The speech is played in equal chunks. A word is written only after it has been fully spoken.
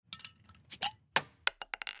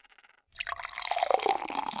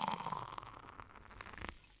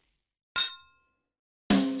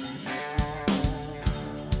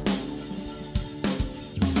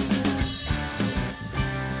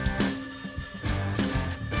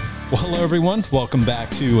Well, hello, everyone. Welcome back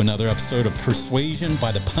to another episode of Persuasion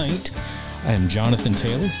by the Pint. I am Jonathan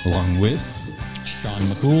Taylor, along with Sean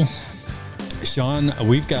McCool. Sean,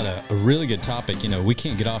 we've got a really good topic. You know, we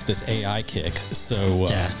can't get off this AI kick. So,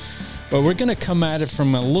 but we're going to come at it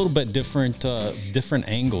from a little bit different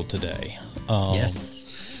angle today.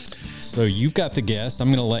 Yes. So you've got the guest. I'm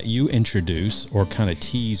going to let you introduce or kind of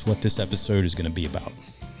tease what this episode is going to be about.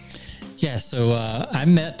 Yeah. So I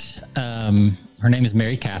met, her name is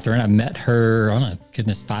Mary Kathryn. I met her,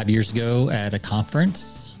 5 years ago at a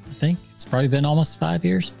conference. I think it's probably been almost 5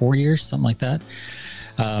 years, 4 years, something like that.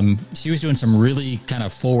 She was doing some really kind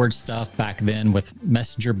of forward stuff back then with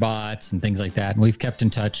messenger bots and things like that. And we've kept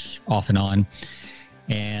in touch off and on.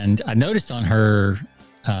 And I noticed on her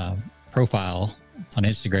profile on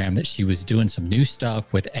Instagram that she was doing some new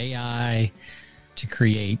stuff with AI to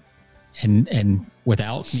create and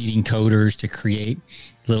without needing coders to create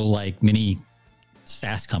little like mini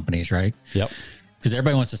SaaS companies, right? Yep. Because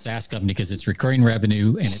everybody wants a SaaS company because it's recurring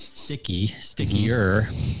revenue and it's stickier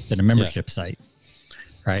than a membership site.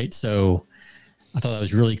 Right. So I thought that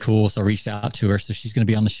was really cool. So I reached out to her. So she's going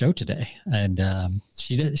to be on the show today. And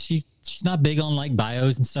she's not big on like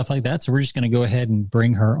bios and stuff like that. So we're just going to go ahead and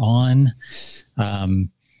bring her on.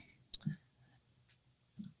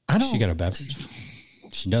 She got a beverage.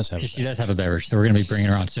 She does have a beverage. So we're going to be bringing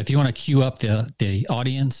her on. So if you want to queue up the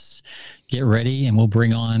audience, get ready and we'll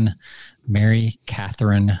bring on Mary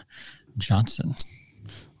Kathryn Johnson.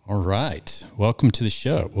 All right. Welcome to the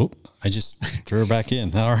show. Whoop, I just threw her back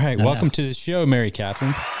in. All right. Welcome to the show, Mary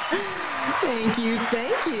Kathryn. Thank you,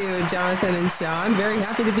 Jonathan and Sean. Very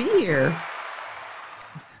happy to be here.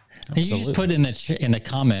 You just put in the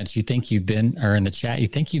comments, you think you've been, or in the chat, you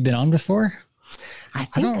think you've been on before? I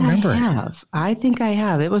don't remember. I think I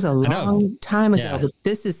have. It was a long time ago, but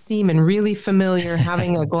this is seeming really familiar,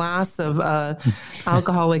 having a glass of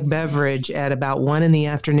alcoholic beverage at about 1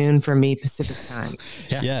 p.m. for me, Pacific time.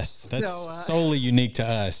 Yeah. Yes, that's solely unique to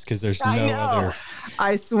us because there's no other.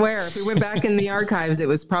 I swear, if we went back in the archives, it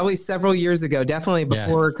was probably several years ago, definitely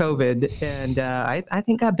before COVID. And I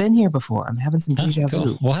think I've been here before. I'm having some deja vu.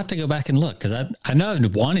 Cool. We'll have to go back and look because I know I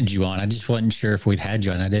wanted you on. I just wasn't sure if we'd had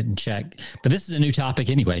you on. I didn't check. But this is a new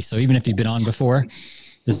topic anyway. So even if you've been on before,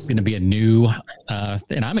 this is going to be a new,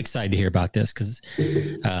 and I'm excited to hear about this because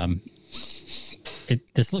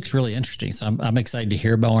this looks really interesting. So I'm excited to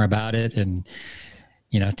hear more about it and,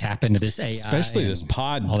 tap into this AI. Especially this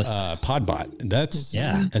PodBot. That's,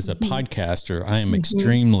 as a podcaster, I am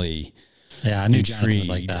extremely intrigued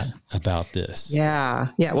like that about this. Yeah.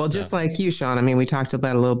 Well, just like you, Sean, I mean, we talked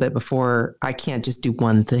about a little bit before. I can't just do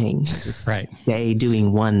one thing. Just stay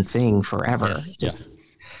doing one thing forever. Yes.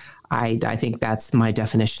 I think that's my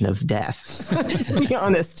definition of death, to be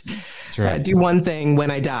honest. That's right. Do one thing when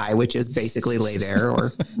I die, which is basically lay there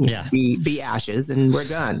or be ashes and we're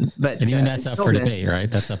done. But even that's up for debate, right?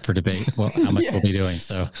 That's up for debate. Well, how much we'll be doing.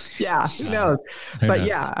 So who knows?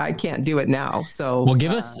 I can't do it now. So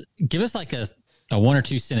give us like a 1 or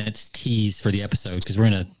 2 sentence tease for the episode because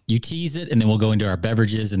you tease it and then we'll go into our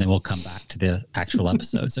beverages and then we'll come back to the actual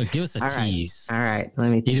episode. So give us a tease. All right. Let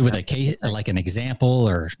me either with a case, like an example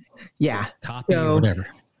or copy or whatever.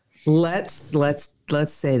 Let's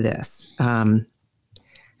say this. How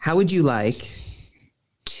would you like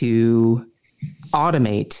to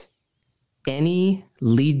automate any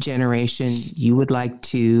lead generation you would like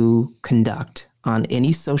to conduct on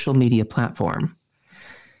any social media platform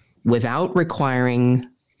without requiring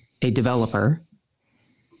a developer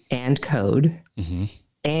and code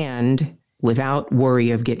and without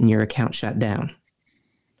worry of getting your account shut down?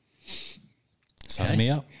 Sign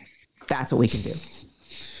me up. That's what we can do.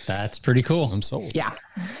 That's pretty cool. I'm sold. Yeah.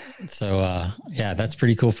 So, that's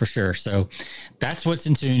pretty cool for sure. So that's what's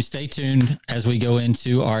in tune. Stay tuned as we go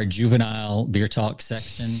into our juvenile beer talk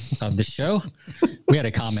section of the show. We had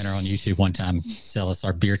a commenter on YouTube one time tell us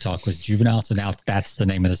our beer talk was juvenile. So now that's the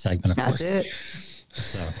name of the segment, of course. That's it.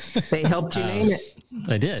 So they helped you name it.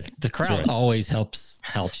 They did. The crowd always helps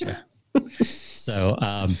you. So,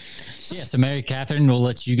 so Mary Kathryn, we'll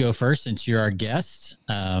let you go first since you're our guest.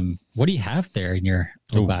 What do you have there in your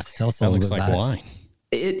glass? Tell us a little bit about it. That looks like wine.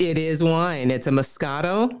 It is wine. It's a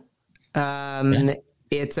Moscato.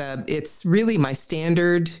 It's really my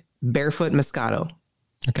standard barefoot Moscato.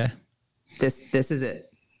 Okay. This is it.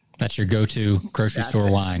 That's your go-to grocery store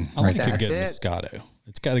wine. I like a good Moscato.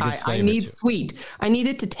 It's got a good flavor. I need sweet. I need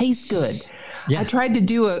it to taste good. Yeah. I tried to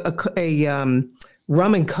do a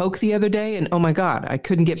rum and Coke the other day, and oh my God, I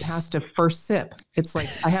couldn't get past a first sip. It's like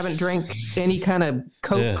I haven't drank any kind of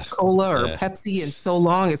Coca-Cola or Pepsi in so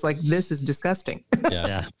long. It's like, this is disgusting.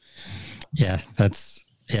 Yeah,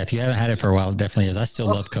 Yeah, if you haven't had it for a while, it definitely is. I still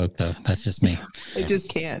love Coke though. That's just me. I just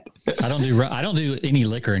can't. I don't do any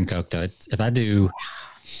liquor in Coke though. If I do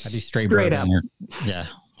straight bourbon. up. Yeah.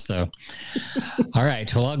 So, all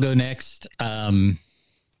right. Well, I'll go next. I've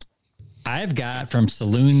got from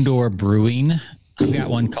Saloon Door Brewing. I've got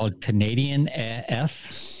one called Canadian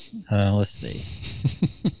AF. Let's see.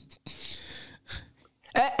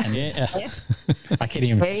 I can't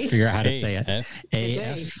even figure out how to say it.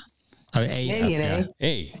 AF. Oh,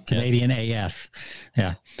 Canadian AF.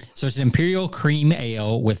 Yeah. So it's an imperial cream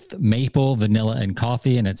ale with maple, vanilla, and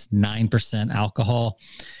coffee, and it's 9% alcohol.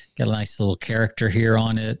 Got a nice little character here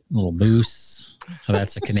on it, a little moose. So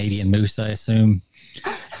that's a Canadian moose, I assume.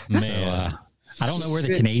 Man. So, I don't know where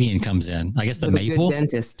the Canadian comes in. I guess the maple. Good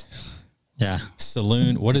dentist. Yeah.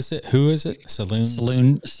 Saloon. What is it? Who is it?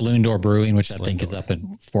 Saloon Door Brewing, which I think is up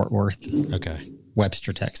in Fort Worth. Okay.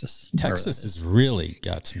 Webster, Texas. Texas has really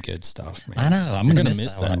got some good stuff, man. I know. I'm going to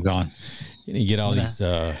miss that when I'm gone. You get all these.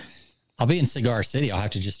 I'll be in Cigar City. I'll have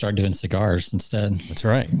to just start doing cigars instead. That's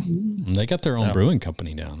right. And they got their own brewing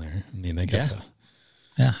company down there. I mean, they got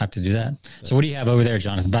I have to do that. So what do you have over there,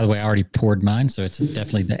 Jonathan? By the way, I already poured mine, so it's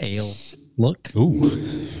definitely the ale look. Ooh.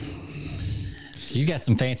 You got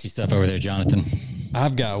some fancy stuff over there, Jonathan.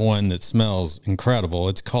 I've got one that smells incredible.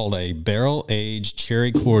 It's called a barrel-aged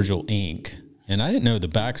cherry cordial ink. And I didn't know the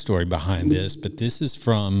backstory behind this, but this is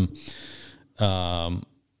from Rheingeist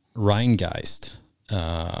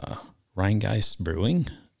Brewing.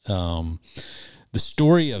 The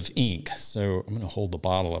story of ink. So I'm going to hold the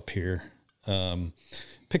bottle up here.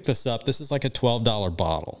 Pick this up. This is like a $12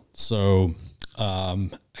 bottle. So I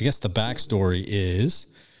guess the backstory is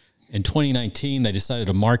in 2019, they decided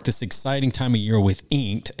to mark this exciting time of year with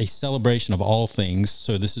Inked, a celebration of all things.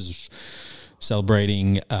 So this is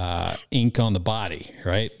celebrating ink on the body,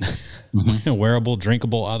 right? Mm-hmm. Wearable,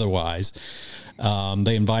 drinkable, otherwise.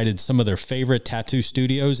 They invited some of their favorite tattoo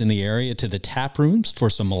studios in the area to the tap rooms for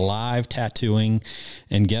some live tattooing,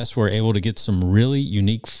 and guests were able to get some really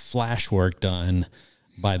unique flash work done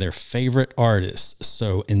by their favorite artists.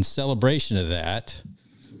 So in celebration of that,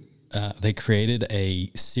 they created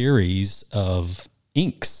a series of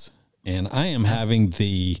inks, and I am having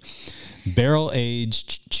the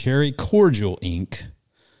barrel-aged cherry cordial ink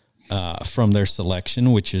from their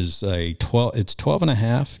selection, which is it's 12 and a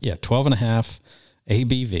half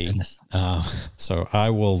ABV. So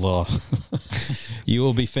I will, you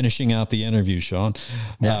will be finishing out the interview, Sean.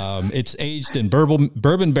 Yeah. It's aged in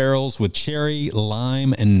bourbon barrels with cherry,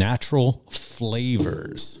 lime, and natural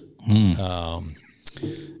flavors.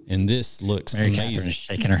 And this looks Mary amazing. Kathryn is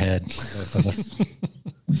shaking her head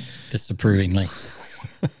disapprovingly.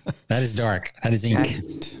 That is dark. That is ink.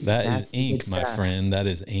 That is ink, my friend. That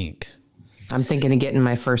is ink. I'm thinking of getting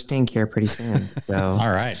my first ink here pretty soon. So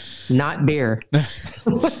all right, not beer.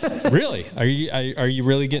 Really? Are you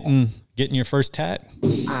really getting your first tat?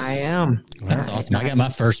 I am. That's awesome. I got my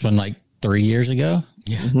first one like 3 years ago.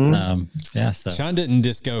 Yeah. Mm-hmm. So Sean didn't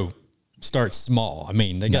just go start small. I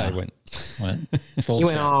mean, the guy went full. He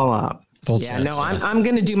went all up. I'm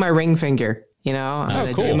going to do my ring finger. You know,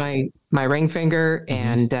 I'm going to do my ring finger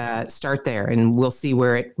and start there, and we'll see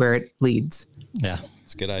where it leads. Yeah,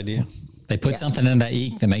 it's a good idea. They put something in that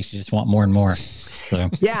ink that makes you just want more and more. So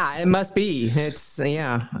yeah, it must be. It's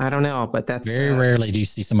I don't know, but that's very rarely do you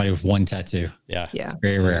see somebody with one tattoo. Yeah, it's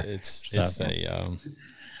very rare. It's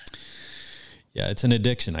an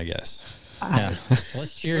addiction, I guess. Yeah,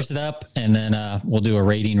 let's cheers it up, and then we'll do a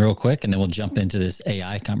rating real quick, and then we'll jump into this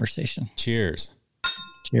AI conversation. Cheers.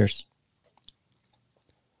 Cheers.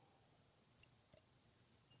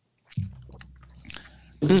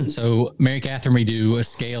 So, Mary Kathryn, we do a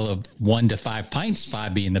scale of 1 to 5 pints,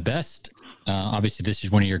 5 being the best. Obviously, this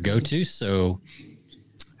is one of your go-tos. So,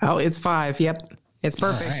 it's 5. Yep, it's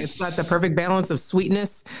perfect. Right. It's got the perfect balance of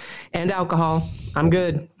sweetness and alcohol. I'm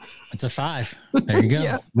good. It's a 5. There you go.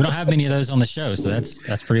 Yeah. We don't have many of those on the show, so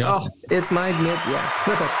that's pretty awesome. It's my mid. Yeah,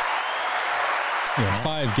 perfect. Yeah,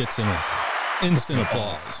 5 gets an instant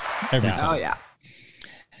applause every time. Oh yeah.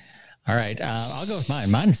 All right, I'll go with mine.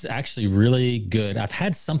 Mine's actually really good. I've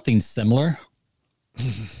had something similar.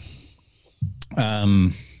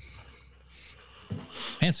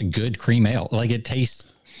 It's a good cream ale. Like it tastes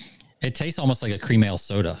almost like a cream ale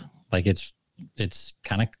soda. Like it's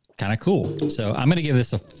kind of cool. So I'm gonna give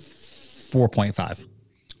this a 4.5.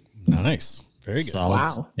 Nice, very good. Solid.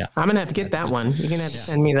 Wow. Yeah, I'm gonna have to get that one. You're gonna have to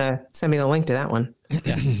send me the link to that one.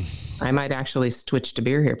 Yeah, I might actually switch to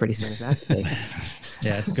beer here pretty soon. If that's big.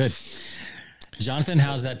 Yeah, it's good. Jonathan,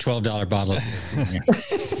 how's that $12 bottle?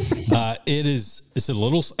 It's a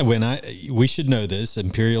little, we should know this,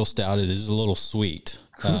 Imperial Stout, it is a little sweet.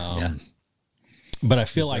 but I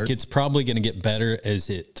feel like it's probably going to get better as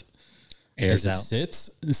it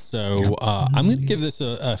sits. So I'm going to give this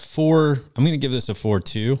a 4. I'm going to give this a 4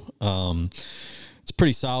 too. It's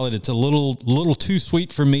pretty solid. It's a little too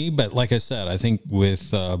sweet for me, but like I said, I think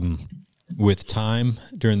with time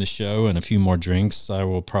during the show and a few more drinks, I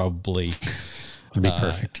will probably be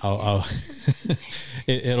perfect.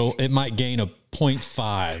 It might gain a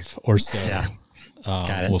 0.5 or so. Yeah.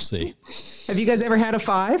 We'll see. Have you guys ever had a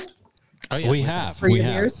 5? Oh, yeah. We have. For your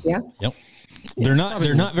beers? Yeah. Yep. They're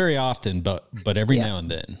not very often, but every now and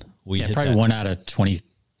then we hit probably that. 1 out of 20,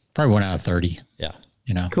 probably 1 out of 30. Yeah.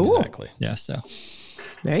 Cool. Exactly. Yeah. So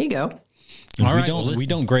there you go. We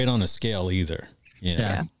don't grade on a scale either.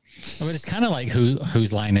 Yeah. But it's kind of like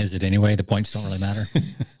whose line is it anyway? The points don't really matter.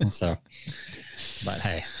 So, but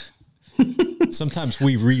hey, sometimes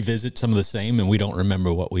we revisit some of the same and we don't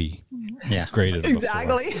remember what we graded.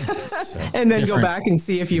 Exactly. And then go back and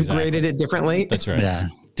see if you've graded it differently. That's right. Yeah.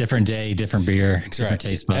 Different day, different beer, different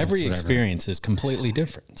taste buds. Every experience is completely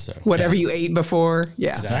different. So whatever you ate before.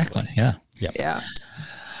 Yeah. Exactly. Yeah. Yep. Yeah.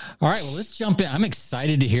 All right. Well, let's jump in. I'm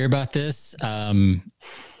excited to hear about this.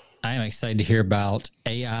 I am excited to hear about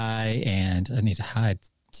AI, and I need to hide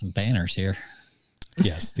some banners here.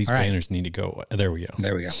 Yes, these banners need to go. There we go.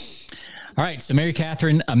 There we go. All right. So, Mary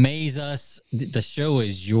Kathryn, amaze us. The show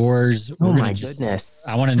is yours. Oh, my goodness.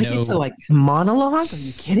 I want to know. Get to like monologue? Are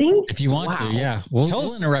you kidding? If you want to, yeah.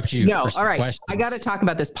 We'll interrupt you. No, all right. Questions. I got to talk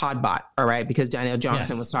about this Podbot, all right, because Daniel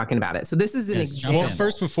Jonathan was talking about it. So this is an example. Well,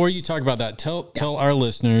 first, before you talk about that, tell our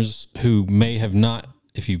listeners who may have not,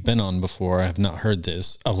 if you've been on before, I have not heard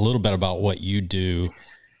this, a little bit about what you do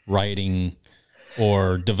writing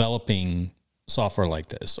or developing software like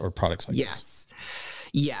this or products like this.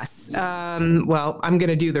 Yes. Well, I'm going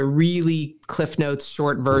to do the really Cliff Notes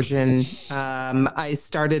short version. I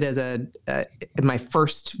started as my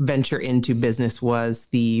first venture into business was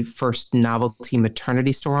the first novelty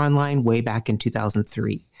maternity store online way back in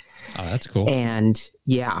 2003. Oh, that's cool. And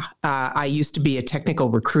I used to be a technical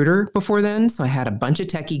recruiter before then. So I had a bunch of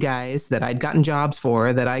techie guys that I'd gotten jobs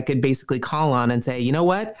for that I could basically call on and say, you know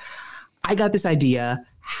what? I got this idea.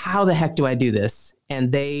 How the heck do I do this?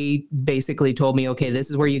 And they basically told me, okay, this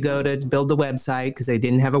is where you go to build the website, because they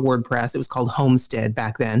didn't have a WordPress. It was called Homestead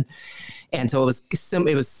back then. And so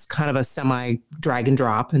it was kind of a semi drag and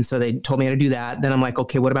drop. And so they told me how to do that. Then I'm like,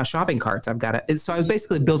 okay, what about shopping carts? I've got it. So I was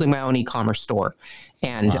basically building my own e-commerce store,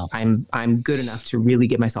 and I'm good enough to really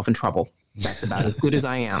get myself in trouble. That's about as good as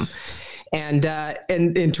I am. And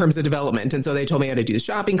in terms of development. And so they told me how to do the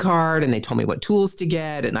shopping cart, and they told me what tools to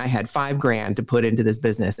get. And I had $5,000 to put into this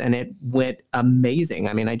business, and it went amazing.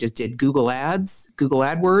 I mean, I just did Google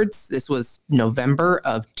AdWords. This was November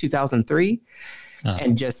of 2003.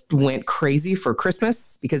 And just went crazy for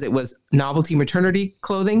Christmas because it was novelty maternity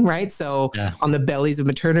clothing, right? So on the bellies of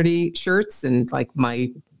maternity shirts, and like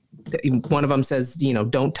one of them says,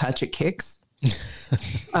 don't touch, it kicks.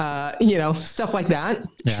 Stuff like that.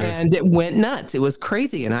 Yeah. And it went nuts. It was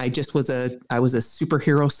crazy. And I was a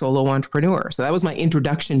superhero solo entrepreneur. So that was my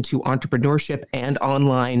introduction to entrepreneurship and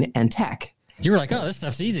online and tech. You were like, oh, this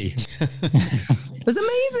stuff's easy. It was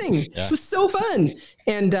amazing. Yeah. It was so fun.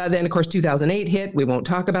 And then, of course, 2008 hit. We won't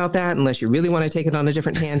talk about that unless you really want to take it on a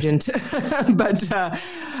different tangent. But,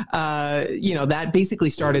 that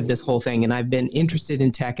basically started this whole thing. And I've been interested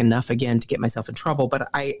in tech enough, again, to get myself in trouble. But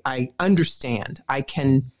I understand. I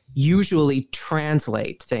can usually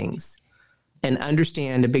translate things and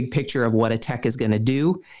understand a big picture of what a tech is going to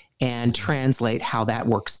do and translate how that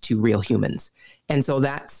works to real humans. And so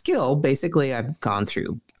that skill, basically, I've gone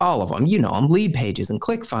through all of them, Lead Pages and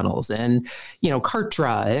ClickFunnels and,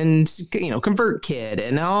 Kartra and, ConvertKit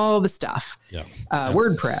and all the stuff,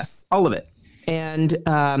 WordPress, all of it. And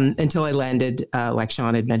until I landed, like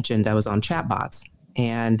Sean had mentioned, I was on chatbots.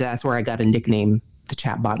 And that's where I got a nickname, the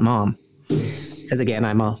ChatBotMom. Because again,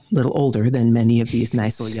 I'm a little older than many of these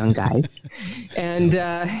nice little young guys. And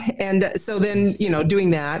so then,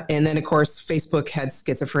 doing that. And then, of course, Facebook had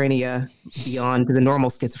schizophrenia beyond the normal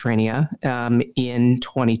schizophrenia in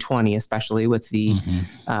 2020, especially with the,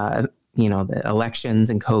 the elections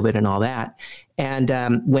and COVID and all that, and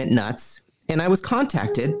went nuts. And I was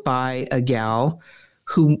contacted by a gal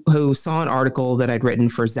who saw an article that I'd written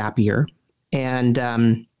for Zapier.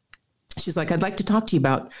 And she's like, I'd like to talk to you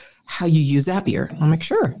about how you use Zapier. I'm like,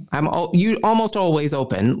 sure. You almost always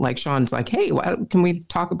open. Like Sean's like, hey, can we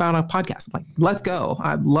talk about a podcast? I'm like, let's go.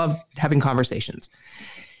 I love having conversations.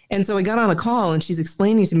 And so we got on a call, and she's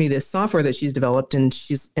explaining to me this software that she's developed, and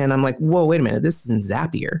I'm like, whoa, wait a minute, this isn't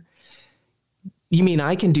Zapier. You mean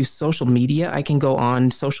I can do social media? I can go on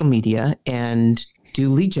social media and do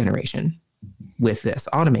lead generation. with this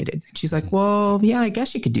automated. She's like, well, yeah, I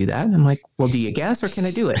guess you could do that. And I'm like, well, do you guess or can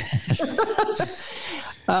I do it?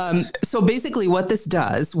 So basically what this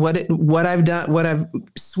does, what I've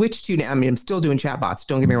switched to now, I mean, I'm still doing chatbots.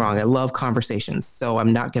 Don't get me wrong. I love conversations. So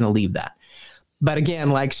I'm not going to leave that. But again,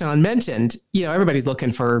 like Sean mentioned, everybody's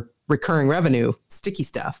looking for recurring revenue, sticky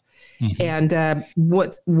stuff. Mm-hmm. And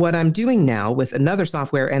what I'm doing now with another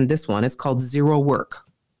software and this one, it's called Zero Work.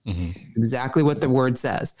 Mm-hmm. Exactly what the word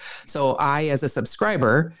says. So I, as a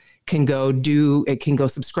subscriber, can go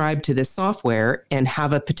subscribe to this software and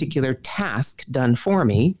have a particular task done for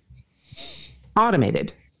me,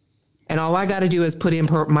 automated. And all I got to do is put in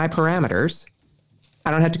my parameters. I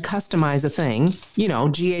don't have to customize a thing,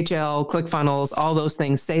 GHL, ClickFunnels, all those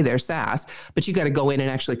things say they're SaaS, but you got to go in and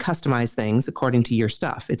actually customize things according to your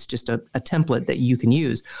stuff. It's just a template that you can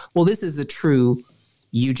use. Well, this is a true,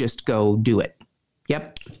 you just go do it.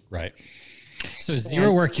 Yep. Right. So is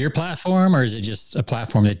Zero Work your platform, or is it just a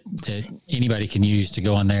platform that anybody can use to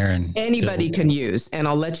go on there? And anybody can use. And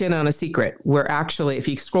I'll let you in on a secret. We're actually, if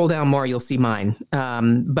you scroll down more, you'll see mine.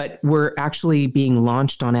 But we're actually being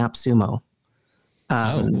launched on AppSumo.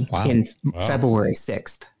 In February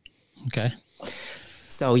 6th. Okay.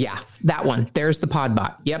 So yeah, that one. There's the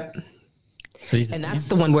Podbot. Yep. And that's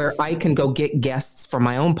the one where I can go get guests for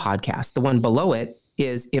my own podcast. The one below it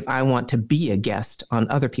is if I want to be a guest on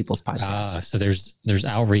other people's podcasts. So there's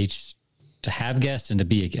outreach to have guests and to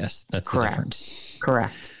be a guest. That's correct. The difference.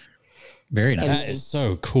 Correct. Very nice. That is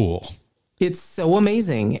so cool. It's so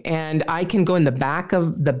amazing. And I can go in the back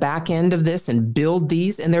end of this and build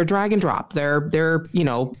these, and they're drag and drop. They're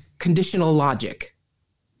conditional logic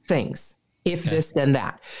things. If this, then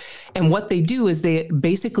that. And what they do is they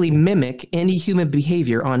basically mimic any human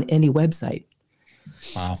behavior on any website.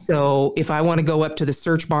 Wow. So if I want to go up to the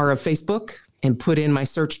search bar of Facebook and put in my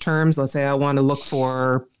search terms, let's say I want to look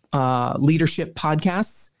for leadership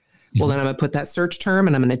podcasts. Well, then I'm going to put that search term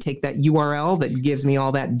and I'm going to take that URL that gives me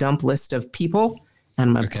all that dump list of people. And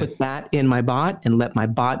I'm going to put that in my bot and let my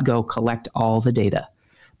bot go collect all the data,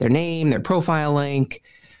 their name, their profile link,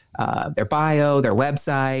 their bio, their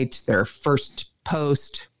website, their first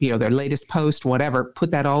post, their latest post, whatever,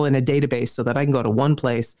 put that all in a database so that I can go to one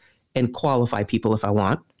place and qualify people if I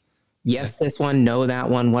want. Yes, this one, no, that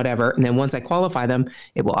one, whatever. And then once I qualify them,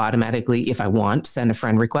 it will automatically, if I want, send a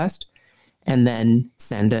friend request. And then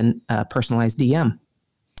send a personalized DM.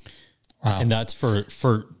 Wow. And that's for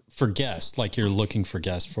guests, like you're looking for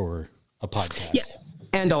guests for a podcast. Yeah.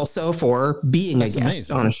 And also for being a guest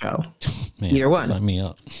on a show. Man, either one. Sign me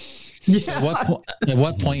up. Yeah. So at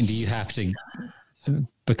what point do you have to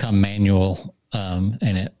become manual in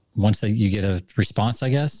it? Once you get a response, I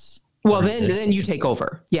guess? Well, then you take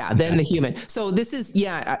over. Yeah. Then the human. So this is,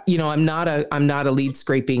 I'm not a lead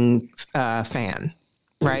scraping fan.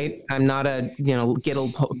 Right. I'm not get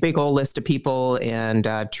a big old list of people and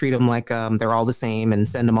treat them like they're all the same and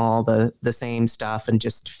send them all the same stuff and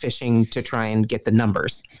just fishing to try and get the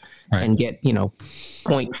numbers and get,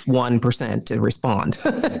 0.1% to respond.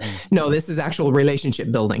 No, this is actual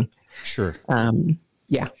relationship building. Sure.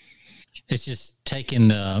 Yeah. It's just taking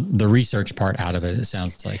the research part out of it, it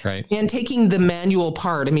sounds like, right? And taking the manual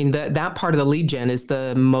part. I mean, that part of the lead gen is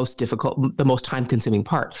the most difficult, the most time consuming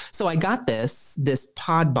part. So I got this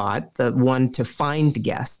Podbot, the one to find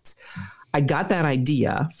guests. I got that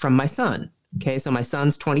idea from my son. Okay. So my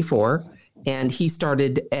son's 24 and he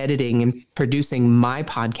started editing and producing my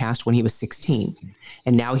podcast when he was 16.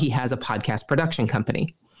 And now he has a podcast production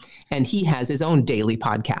company and he has his own daily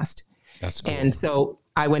podcast. That's cool. And so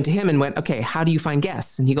I went to him and went, okay, how do you find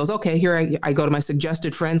guests? And he goes, okay, here I go to my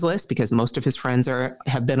suggested friends list because most of his friends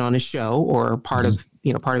have been on his show or part of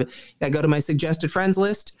it. I go to my suggested friends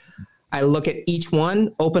list. I look at each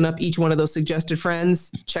one, open up each one of those suggested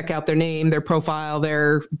friends, check out their name, their profile,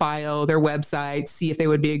 their bio, their website, see if they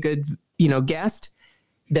would be a good, guest.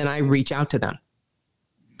 Then I reach out to them.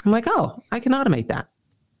 I'm like, oh, I can automate that.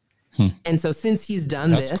 And so since he's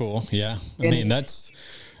done that's cool. Yeah. To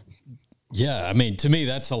me,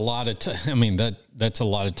 that's a lot of that's a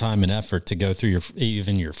lot of time and effort to go through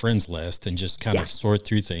your friends list and just kind of sort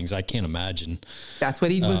through things. I can't imagine. That's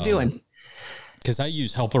what he was doing. Because I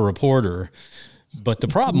use Helper Reporter, but the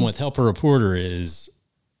problem with Helper Reporter is,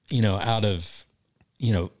 out of,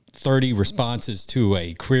 30 responses to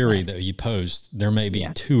a query that you post, there may be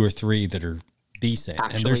 2 or 3 that are decent.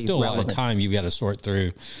 Actually, and there's still relevant. A lot of time you've got to sort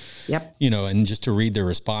through, and just to read their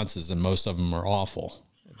responses, and most of them are awful.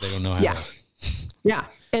 They don't know how to. Yeah.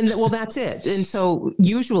 And that's it. And so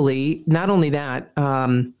usually not only that,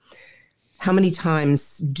 how many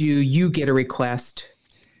times do you get a request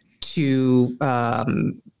to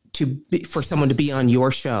for someone to be on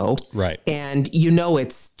your show. Right. And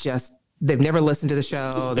it's just, they've never listened to the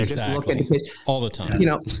show. They're just looking at it all the time.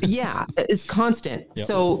 Yeah, it's constant. Yep.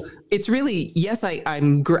 So it's really, yes, I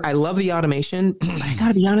love the automation, but I got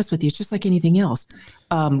to be honest with you. It's just like anything else.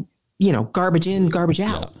 Garbage in, garbage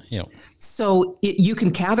out. Yeah. So you can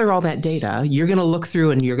gather all that data. You're going to look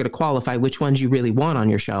through and you're going to qualify which ones you really want on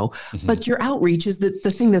your show. Mm-hmm. But your outreach is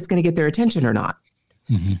the thing that's going to get their attention or not.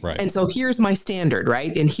 Mm-hmm. Right. And so here's my standard,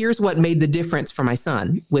 right? And here's what made the difference for my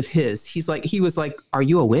son with his. He was like, "Are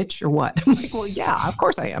you a witch or what?" I'm like, "Well, yeah, of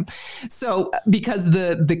course I am." So because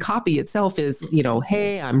the copy itself is,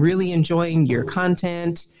 "Hey, I'm really enjoying your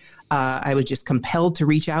content. I was just compelled to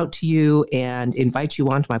reach out to you and invite you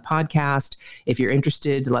onto my podcast. If you're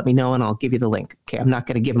interested, let me know and I'll give you the link." Okay, I'm not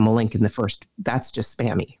going to give him a link in the first. That's just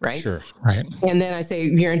spammy, right? Sure. Right. And then I say,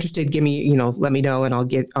 if you're interested, give me, let me know and I'll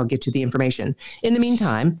get you the information. In the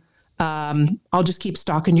meantime, I'll just keep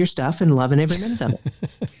stalking your stuff and loving every minute of it.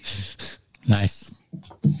 Nice.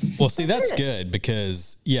 Well, see, that's good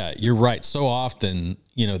because, yeah, you're right. So often,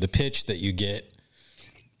 the pitch that you get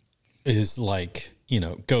is like,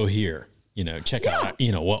 go here, check out,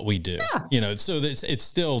 what we do, so it's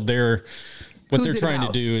still there. What they're trying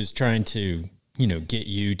to do is trying to, get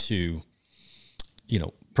you to,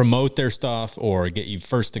 promote their stuff or get you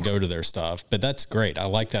first to go to their stuff. But that's great. I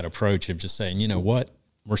like that approach of just saying, what,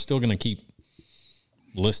 we're still going to keep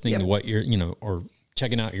listening to what you're, or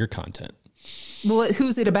checking out your content. Well,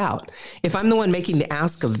 who's it about? If I'm the one making the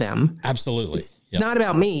ask of them, absolutely, it's not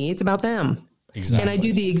about me. It's about them. Exactly. And I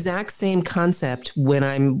do the exact same concept when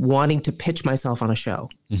I'm wanting to pitch myself on a show.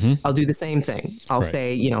 Mm-hmm. I'll do the same thing. I'll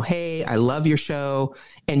say, "Hey, I love your show."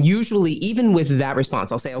 And usually even with that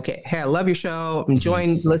response, I'll say, "Okay, hey, I love your show. I'm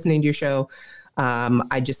enjoying listening to your show.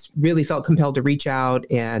 I just really felt compelled to reach out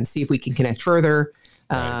and see if we can connect further.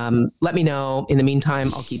 Let me know. In the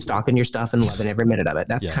meantime, I'll keep stalking your stuff and loving every minute of it."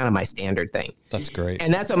 That's kind of my standard thing. That's great.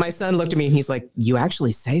 And that's what my son looked at me and he's like, "You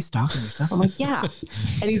actually say stalking your stuff?" I'm like, "Yeah."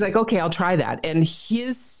 And he's like, "Okay, I'll try that." And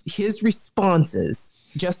his responses,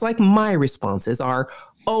 just like my responses, are,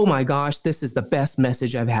 "Oh my gosh, this is the best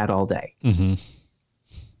message I've had all day." Mm-hmm.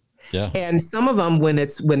 Yeah. And some of them, when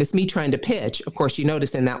it's me trying to pitch, of course, you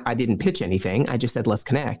notice in that I didn't pitch anything. I just said, "Let's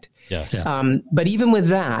connect." Yeah. But even with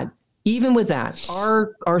that,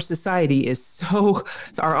 our society is so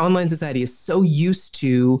our online society is so used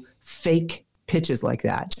to fake pitches like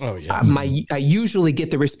that. Oh yeah. I usually get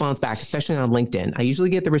the response back, especially on LinkedIn. I usually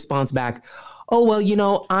get the response back, "Oh,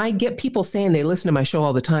 well, I get people saying they listen to my show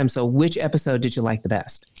all the time. So which episode did you like the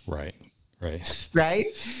best?" Right. Right.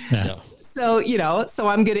 Yeah. So, so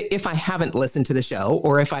I'm going to, if I haven't listened to the show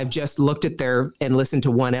or if I've just looked at and listened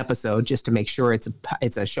to one episode just to make sure it's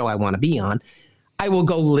a show I want to be on, I will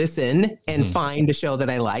go listen and find a show that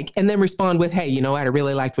I like and then respond with, "Hey, you know what? I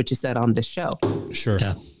really liked what you said on this show." Sure.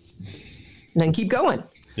 Yeah. And then keep going.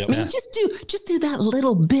 Yep. I mean, just do that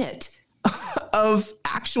little bit of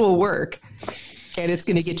actual work and it's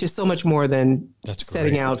going to get you so much more than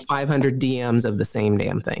setting out 500 DMs of the same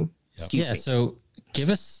damn thing. Excuse me. So give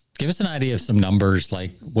us an idea of some numbers,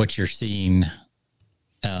 like what you're seeing,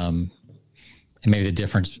 and maybe the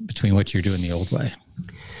difference between what you're doing the old way.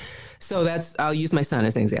 So I'll use my son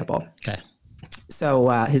as an example. Okay. So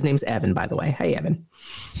his name's Evan, by the way. Hey, Evan.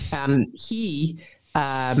 He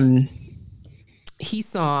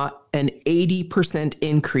saw an 80%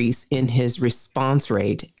 increase in his response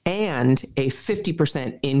rate and a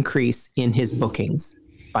 50% increase in his bookings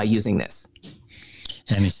by using this.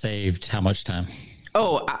 And he saved how much time?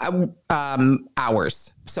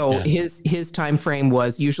 Hours. So his time frame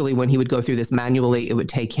was usually when he would go through this manually, it would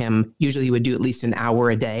take him, usually he would do at least an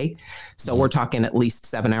hour a day. So we're talking at least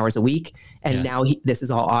 7 hours a week. And now this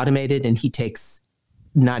is all automated and he takes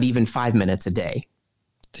not even 5 minutes a day.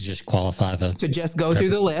 To just qualify to just go through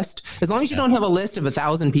the list. As long as you don't have a list of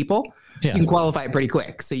 1,000 people, you can qualify it pretty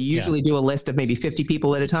quick. So you usually do a list of maybe 50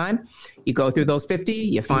 people at a time. You go through those 50,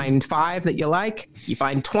 you find 5 that you like, you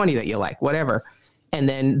find 20 that you like, whatever. And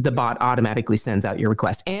then the bot automatically sends out your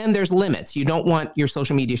request. And there's limits. You don't want your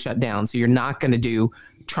social media shut down. So you're not going to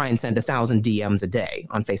try and send 1,000 DMs a day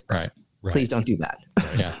on Facebook. Right. Please don't do that.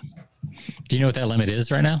 Yeah. Do you know what that limit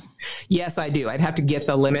is right now? Yes, I do. I'd have to get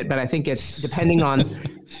the limit, but I think it's depending on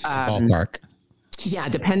ballpark. Yeah,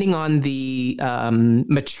 depending on the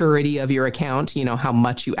maturity of your account, how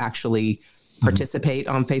much you actually participate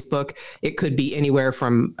on Facebook. It could be anywhere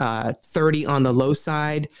from 30 on the low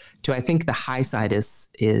side to I think the high side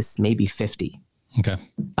is maybe 50. Okay.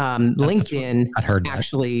 LinkedIn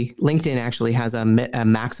actually has a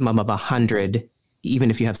maximum of 100,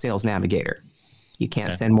 even if you have Sales Navigator. You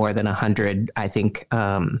can't send more than 100, I think,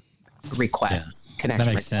 requests, connection.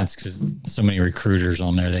 That makes sense because so many recruiters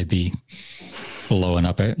on there, they'd be blowing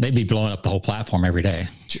up the whole platform every day.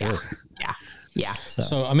 Sure. Yeah.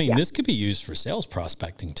 So I mean, this could be used for sales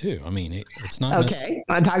prospecting too. I mean, it's not. Okay.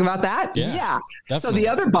 Want to talk about that? Yeah. So the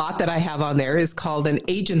other bot that I have on there is called an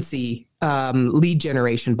agency lead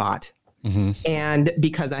generation bot. Mm-hmm. And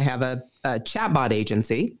because I have a chatbot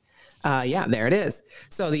agency, there it is.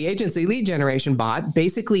 So the agency lead generation bot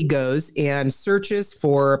basically goes and searches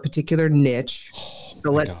for a particular niche. So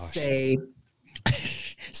let's say.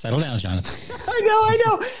 Settle down, Jonathan. I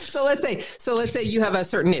know. So let's say you have a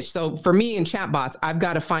certain niche. So for me in chatbots, I've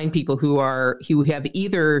got to find people who have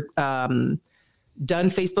either done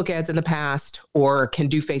Facebook ads in the past or can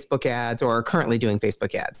do Facebook ads or are currently doing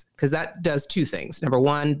Facebook ads. Because that does two things. Number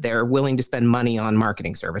one, they're willing to spend money on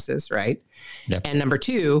marketing services, right? Yep. And number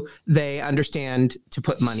two, they understand to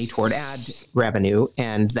put money toward ad revenue.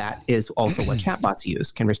 And that is also what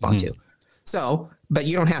chatbots can respond to. So, but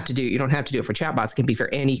you don't have to do it for chatbots. It can be for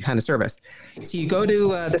any kind of service. So you go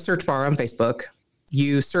to the search bar on Facebook,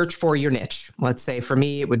 you search for your niche. Let's say for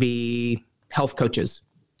me, it would be health coaches.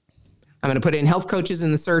 I'm going to put in health coaches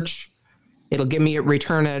in the search. It'll give me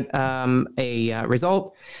return a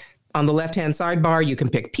result. On the left-hand sidebar, you can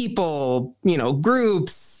pick people,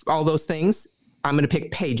 groups, all those things. I'm going to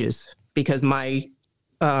pick pages because my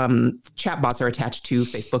chatbots are attached to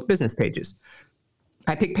Facebook business pages.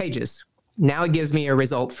 I pick pages. Now it gives me a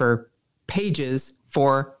result for pages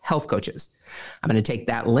for health coaches. I'm going to take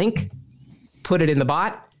that link, put it in the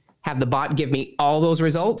bot, have the bot give me all those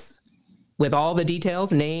results with all the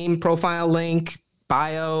details, name, profile link,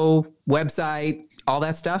 bio, website, all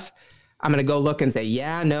that stuff. I'm going to go look and say,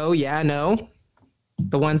 yeah, no.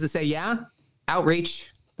 The ones that say yeah,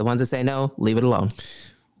 outreach. The ones that say no, leave it alone.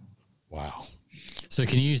 Wow. So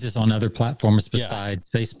can you use this on other platforms besides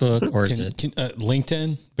Facebook, or is it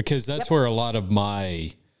LinkedIn? Because that's where a lot of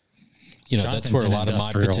my, that's where a lot of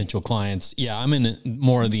my potential clients. Yeah, I'm in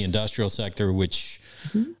more of the industrial sector, which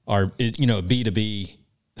are B2B.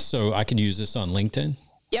 So I can use this on LinkedIn.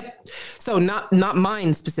 Yep. So not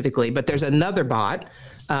mine specifically, but there's another bot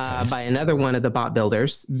by another one of the bot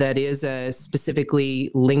builders that is a specifically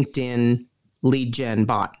LinkedIn lead gen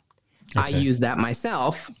bot. Okay. I use that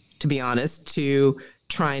myself, to be honest, to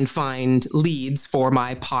try and find leads for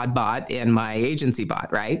my pod bot and my agency bot,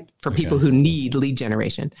 right? For people who need lead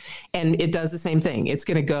generation. And it does the same thing. It's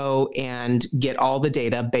going to go and get all the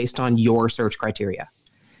data based on your search criteria.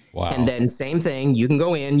 Wow. And then same thing, you can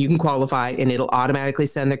go in, you can qualify, and it'll automatically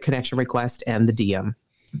send the connection request and the DM.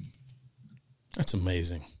 That's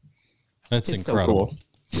amazing. It's incredible.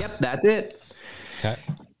 So cool. Yep, that's it. Okay.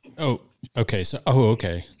 Okay.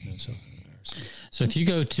 So if you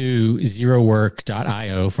go to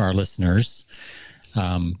zerowork.io for our listeners,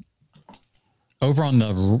 over on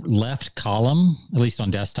the left column, at least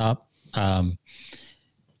on desktop,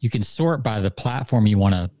 you can sort by the platform you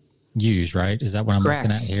want to use, right? Is that what I'm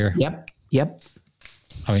looking at here? Yep.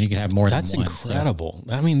 I mean, you can have more than one. That's incredible.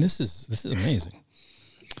 So. I mean, this is amazing.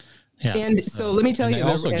 Yeah. And so let me tell you. They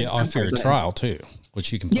also get off your trial too,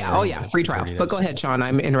 which you can. Free trial. But go ahead, Sean.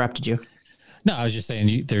 I interrupted you. No, I was just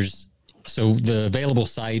saying so the available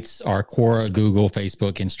sites are Quora, Google,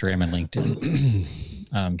 Facebook, Instagram, and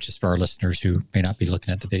LinkedIn. Just for our listeners who may not be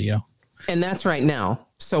looking at the video. And that's right now.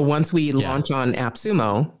 So once we launch on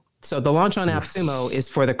AppSumo, so the launch on AppSumo is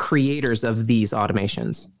for the creators of these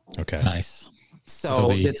automations. Okay. Nice.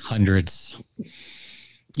 So it's hundreds.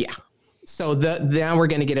 Yeah. So now we're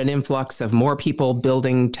going to get an influx of more people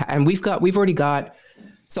building, and we've already got.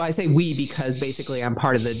 So I say we because basically I'm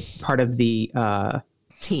part of the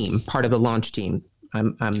team, part of the launch team.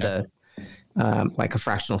 I'm the like a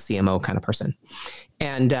fractional CMO kind of person.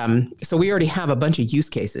 And so we already have a bunch of use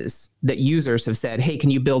cases that users have said, hey, can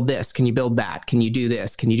you build this? Can you build that? Can you do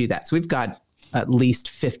this? Can you do that? So we've got at least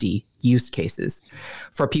 50 use cases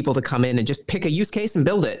for people to come in and just pick a use case and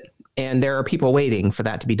build it. And there are people waiting for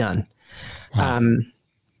that to be done. Wow.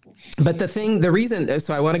 But the reason,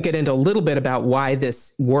 so I want to get into a little bit about why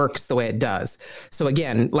this works the way it does. So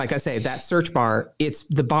again, like I say, that search bar,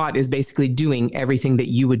 the bot is basically doing everything that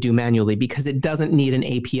you would do manually because it doesn't need an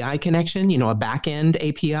API connection, a back-end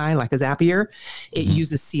API like a Zapier. It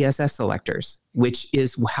uses CSS selectors, which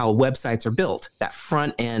is how websites are built. That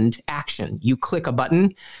front-end action. You click a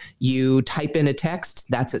button, you type in a text,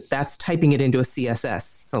 that's it. That's typing it into a CSS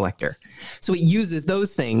selector. So it uses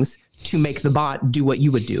those things to make the bot do what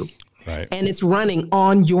you would do. Right. And it's running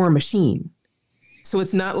on your machine. So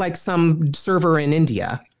it's not like some server in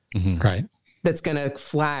India. Right. That's going to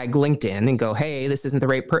flag LinkedIn and go, hey, this isn't the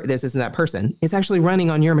right this isn't that person. It's actually running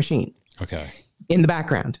on your machine. Okay. In the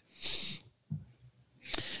background.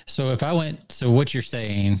 So what you're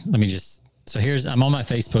saying, I'm on my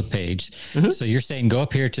Facebook page. So you're saying go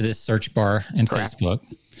up here to this search bar in Facebook.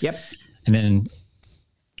 Yep. And then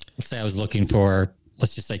let's say I was looking for,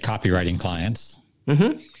 let's just say copywriting clients.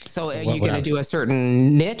 So are you going to do a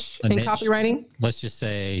certain niche in copywriting? Let's just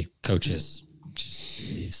say coaches.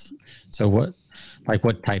 So what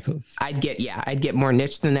type of? I'd get more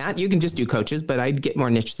niche than that. You can just do coaches, but I'd get more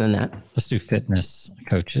niche than that. Let's do fitness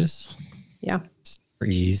coaches. Yeah. Just for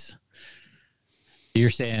ease. You're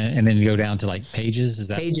saying, and then you go down to like pages. Is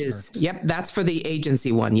that pages? Yep. That's for the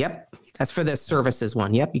agency one. Yep. That's for the services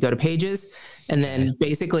one. Yep. You go to pages and then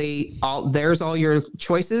basically there's all your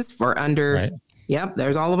choices for under. Right. Yep.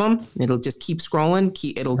 There's all of them. It'll just keep scrolling.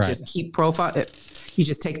 Just keep profile. You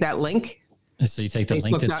just take that link. So you take the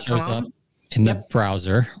link that shows up in the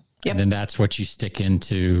browser, and then that's what you stick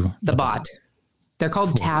into the bot. They're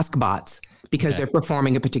called task bots because they're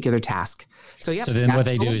performing a particular task. So So then what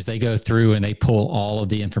they do is they go through and they pull all of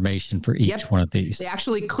the information for each one of these. They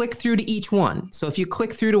actually click through to each one. So if you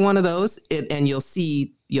click through to one of those, and you'll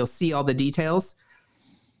see all the details.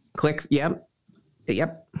 Click. Yep.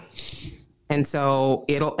 And so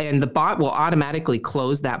the bot will automatically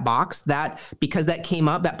close that box because that came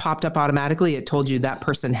up, that popped up automatically. It told you that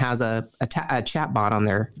person has a chat bot on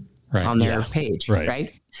their page,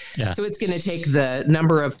 right? Yeah. So it's going to take the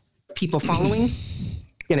number of people following.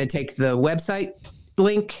 It's going to take the website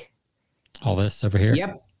link. All this over here.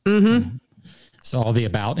 Yep. Mm-hmm. So all the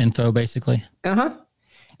about info, basically.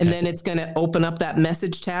 And then it's going to open up that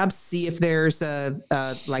message tab, see if there's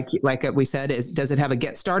like we said, does it have a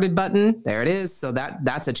get started button? There it is. So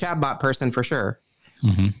that's a chatbot person for sure.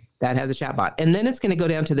 That has a chatbot. And then it's going to go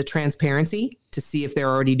down to the transparency to see if they're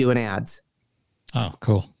already doing ads. Oh,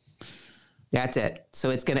 cool. That's it. So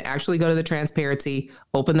it's going to actually go to the transparency,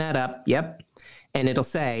 open that up. Yep. And it'll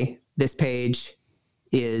say this page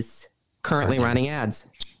is currently running ads.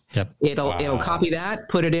 Yep. It'll copy that,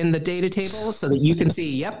 put it in the data table so that you can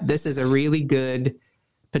see, yep, this is a really good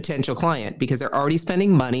potential client because they're already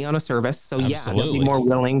spending money on a service. So they'll be more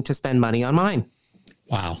willing to spend money on mine.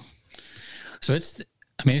 Wow. So it's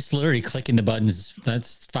literally clicking the buttons.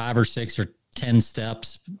 That's 5 or 6 or 10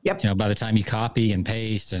 steps. Yep. By the time you copy and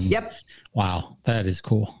paste and wow, that is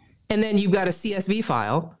cool. And then you've got a CSV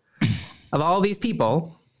file of all these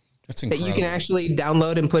people that you can actually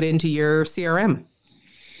download and put into your CRM.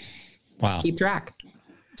 Wow. Keep track.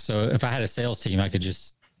 So if I had a sales team, I could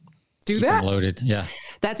just do that. Loaded. Yeah.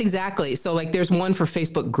 That's exactly. So like there's one for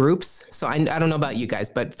Facebook groups. So I don't know about you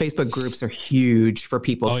guys, but Facebook groups are huge for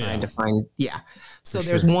people trying to find. Yeah. So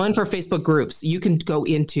there's one for Facebook groups. You can go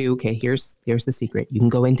into, here's the secret. You can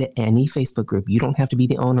go into any Facebook group. You don't have to be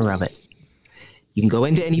the owner of it. You can go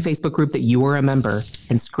into any Facebook group that you are a member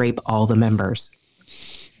and scrape all the members.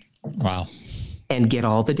 Wow. And get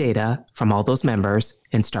all the data from all those members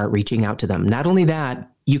and start reaching out to them. Not only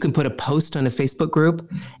that, you can put a post on a Facebook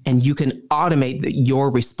group and you can automate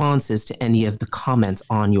your responses to any of the comments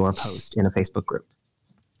on your post in a Facebook group.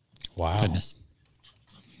 Wow. Goodness.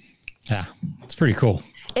 Yeah, it's pretty cool.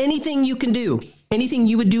 Anything you can do, anything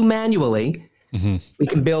you would do manually, we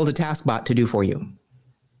can build a task bot to do for you.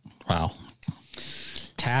 Wow.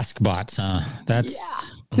 Task bots, huh? That's...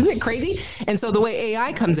 Isn't it crazy? And so the way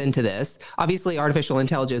AI comes into this, obviously artificial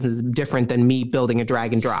intelligence is different than me building a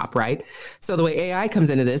drag and drop, right? So the way AI comes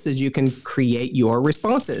into this is you can create your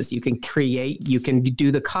responses. You can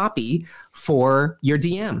do the copy for your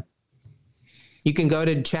DM. You can go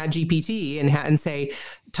to ChatGPT and say,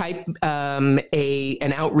 type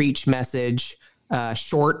an outreach message,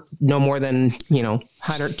 short, no more than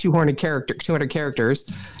 200 characters,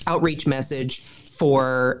 outreach message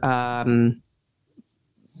for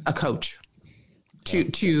a coach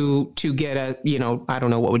to get a, I don't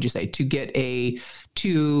know, what would you say, to do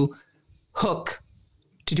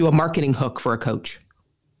a marketing hook for a coach.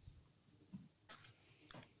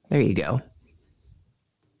 There you go.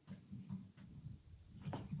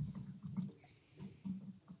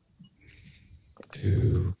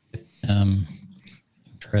 To get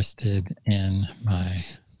interested in my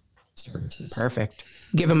services. Perfect.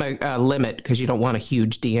 Give them a limit because you don't want a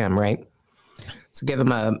huge DM, right? So give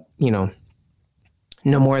them a, no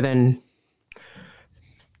more than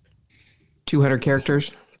 200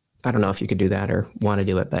 characters. I don't know if you could do that or want to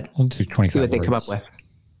do it, but we'll do 25 see what they come up with.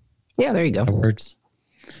 Yeah, there you go. Words.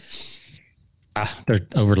 They're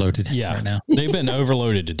overloaded right now. They've been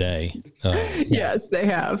overloaded today. Yes, they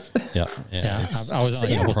have. Yeah. I was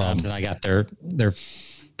on a couple times and I got their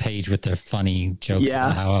page with their funny jokes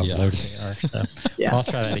about how uploaded they are. So I'll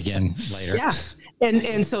try that again later. Yeah.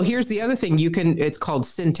 And so here's the other thing. It's called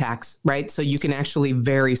syntax, right? So you can actually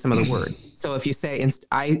vary some of the words. So if you say,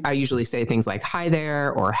 I usually say things like hi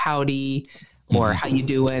there or howdy or how you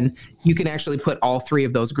doing, you can actually put all three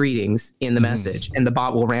of those greetings in the message and the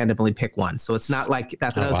bot will randomly pick one. So it's not like,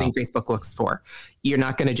 that's another thing Facebook looks for. You're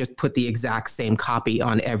not going to just put the exact same copy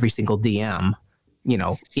on every single DM,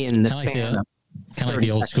 in the span. Kind of like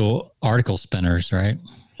the old school article spinners, right?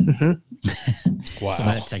 Mm-hmm. Wow. So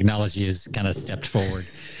that technology has kind of stepped forward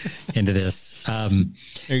into this.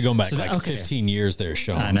 You're going back 15 years there,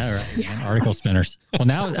 Sean. I know, right? Yeah. Article spinners. Well,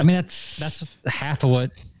 now, I mean, that's half of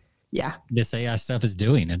what this AI stuff is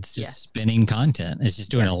doing. It's just spinning content. It's just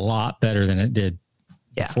doing a lot better than it did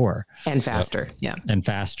before. And faster. And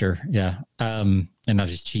faster. Yeah. And not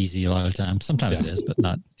just cheesy a lot of times. Sometimes it is, but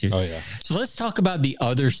not here. Oh, yeah. So let's talk about the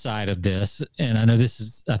other side of this. And I know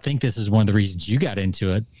I think this is one of the reasons you got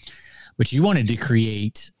into it, but you wanted to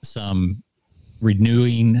create some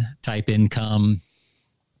renewing type income.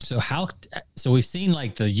 So we've seen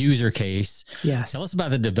like the user case. Yes. Tell us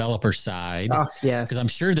about the developer side. Oh, yes. Because I'm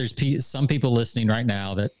sure there's some people listening right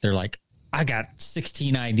now that they're like, I got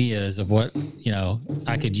 16 ideas of what,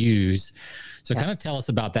 I could use. So kind of tell us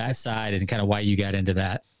about that side and kind of why you got into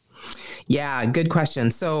that. Yeah, good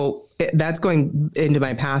question. So that's going into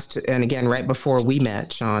my past. And again, right before we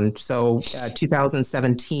met, Sean. So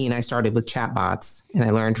 2017, I started with chatbots and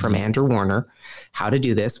I learned from Andrew Warner how to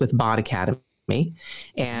do this with Bot Academy.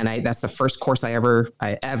 And that's the first course I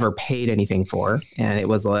ever paid anything for. And it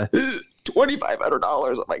was $2,500.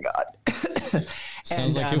 Oh my God.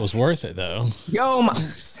 Sounds like it was worth it though.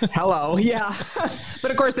 Hello. Yeah.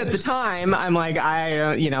 But of course at the time I'm like, I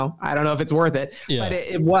don't know if it's worth it, but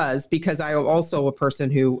it was, because I am also a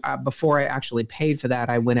person who, before I actually paid for that,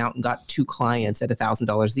 I went out and got 2 clients at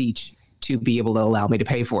 $1,000 each to be able to allow me to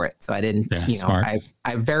pay for it. So I didn't,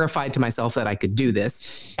 I verified to myself that I could do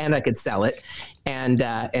this and I could sell it. And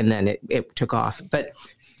then it took off. But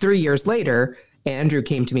 3 years later, Andrew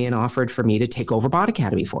came to me and offered for me to take over Bot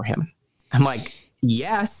Academy for him. I'm like,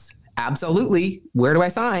 yes, absolutely. Where do I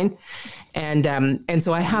sign? And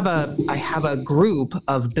so I have a group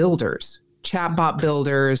of builders, chatbot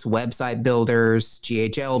builders, website builders,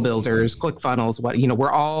 GHL builders, ClickFunnels.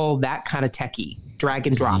 We're all that kind of techie, drag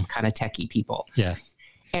and drop kind of techie people. Yeah.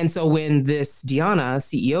 And so when this Deanna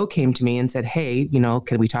CEO came to me and said, hey,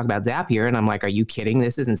 can we talk about Zapier? And I'm like, are you kidding?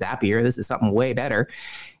 This isn't Zapier. This is something way better.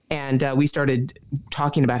 And we started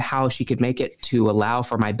talking about how she could make it to allow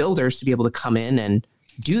for my builders to be able to come in and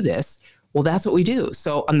do this. Well, that's what we do.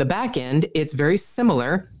 So on the back end, it's very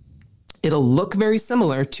similar. It'll look very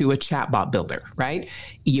similar to a chatbot builder, right?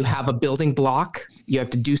 You have a building block. You have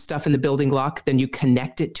to do stuff in the building block. Then you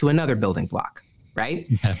connect it to another building block, right?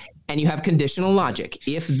 Okay. And you have conditional logic.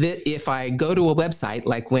 If I go to a website,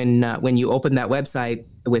 like when you open that website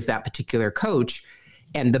with that particular coach,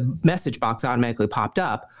 and the message box automatically popped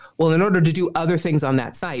up. Well, in order to do other things on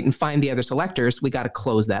that site and find the other selectors, we got to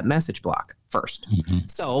close that message block first. Mm-hmm.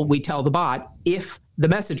 So we tell the bot, if the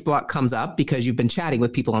message block comes up because you've been chatting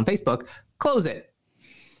with people on Facebook, close it.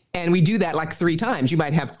 And we do that like 3 times. You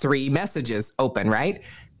might have 3 messages open, right?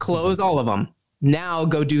 Close all of them. Now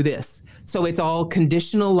go do this. So it's all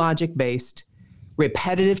conditional logic based,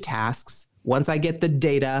 repetitive tasks. Once I get the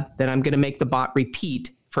data, then I'm going to make the bot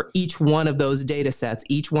repeat for each one of those data sets,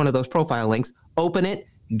 each one of those profile links, open it,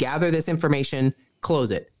 gather this information, close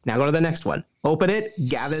it. Now go to the next one. Open it,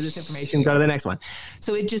 gather this information, go to the next one.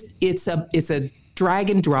 So it's a drag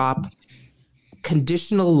and drop,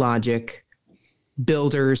 conditional logic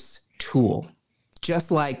builder's tool, just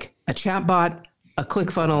like a chatbot, a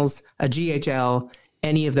ClickFunnels, a GHL,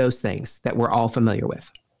 any of those things that we're all familiar with.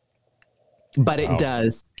 But it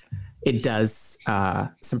does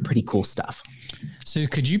some pretty cool stuff. So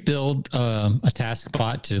could you build a task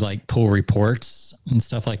bot to like pull reports and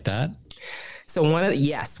stuff like that? So one of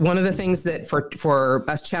the things that for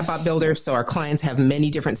us chatbot builders, so our clients have many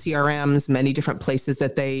different CRMs, many different places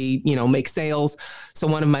that they, make sales. So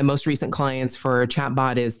one of my most recent clients for a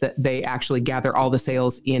chatbot is that they actually gather all the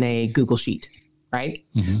sales in a Google Sheet, right?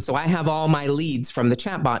 Mm-hmm. So I have all my leads from the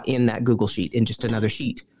chatbot in that Google Sheet in just another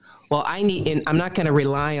sheet. Well, I'm not going to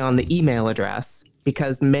rely on the email address,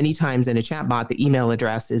 because many times in a chatbot, the email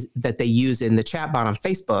address that they use in the chatbot on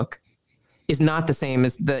Facebook is not the same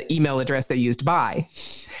as the email address they used by.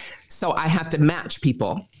 So I have to match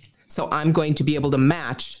people. So I'm going to be able to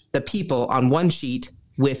match the people on one sheet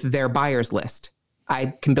with their buyers list.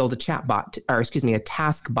 I can build a a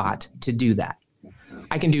task bot to do that.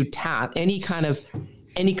 I can do any kind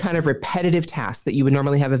of repetitive task that you would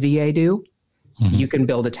normally have a VA do. Mm-hmm. You can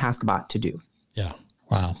build a task bot to do. Yeah.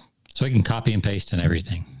 Wow. So we can copy and paste and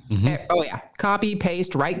everything. Mm-hmm. Oh yeah. Copy,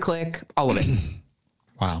 paste, right click, all of it.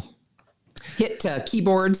 Wow. Hit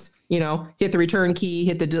keyboards, hit the return key,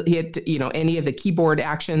 hit any of the keyboard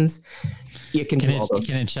actions. You can do all those.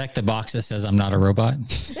 Can it check the box that says I'm not a robot?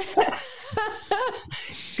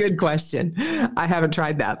 Good question. I haven't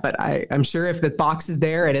tried that, but I'm sure if the box is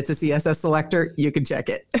there and it's a CSS selector, you can check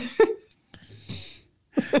it.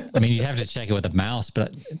 I mean, you have to check it with a mouse,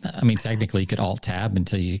 but I mean, technically you could alt tab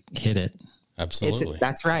until you hit it. Absolutely.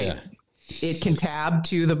 That's right. Yeah. It can tab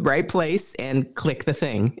to the right place and click the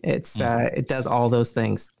thing. It does all those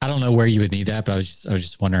things. I don't know where you would need that, but I was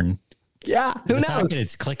just wondering. Yeah. Who knows? Fact that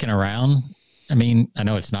it's clicking around. I mean, I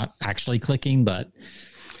know it's not actually clicking, but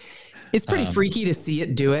it's pretty freaky to see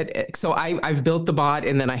it do it. So I've built the bot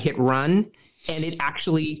and then I hit run and it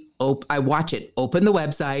actually, I watch it open the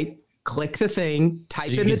website, click the thing,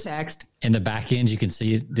 type in the text. In the back end, you can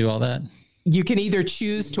see it do all that? You can either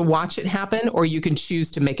choose to watch it happen or you can choose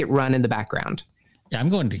to make it run in the background. Yeah, I'm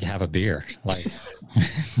going to have a beer.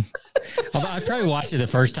 Although I'd probably watch it the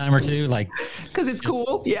first time or two. Because it's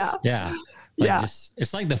cool. Yeah. Yeah. Yeah.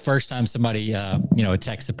 It's like the first time somebody, a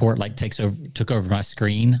tech support took over my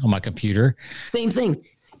screen on my computer. Same thing.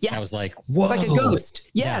 Yes. I was like, whoa. It's like a ghost.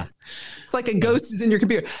 Yes. Yeah. It's like a ghost is in your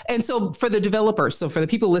computer. And so for the developers, so for the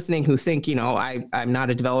people listening who think, I'm not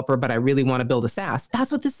a developer, but I really want to build a SaaS,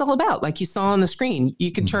 that's what this is all about. Like you saw on the screen,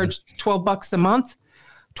 you could charge $12 a month,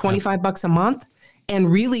 $25 a month. And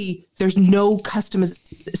really, there's no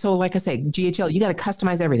customization. So like I say, GHL, you got to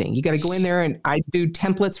customize everything. You got to go in there and I do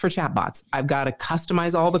templates for chatbots. I've got to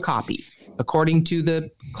customize all the copy according to the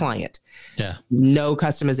client. Yeah. No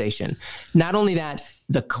customization. Not only that,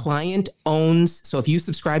 the client owns. So if you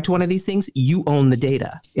subscribe to one of these things, you own the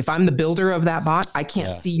data. If I'm the builder of that bot, I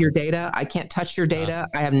can't see your data. I can't touch your data.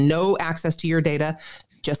 I have no access to your data,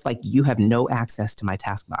 just like you have no access to my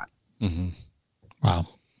task bot. Mm-hmm. Wow.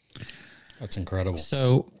 That's incredible.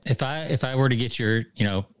 So if I were to get your,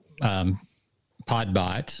 pod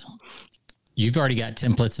bot, you've already got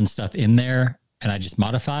templates and stuff in there and I just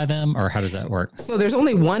modify them, or how does that work? So there's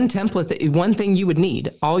only one template, one thing you would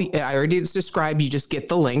need. I already described, you just get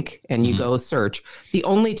the link and you go search. The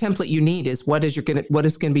only template you need is what is going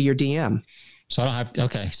to be your DM. So I don't have,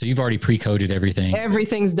 okay. So you've already pre-coded everything.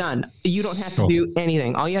 Everything's done. You don't have to do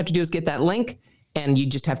anything. All you have to do is get that link. And you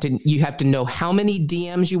just have to know how many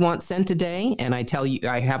DMs you want sent a day. And I tell you,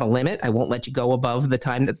 I have a limit. I won't let you go above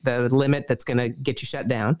the limit that's going to get you shut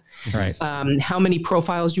down. Right. How many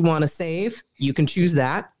profiles you want to save. You can choose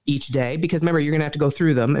that each day because remember, you're going to have to go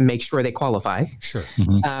through them and make sure they qualify. Sure.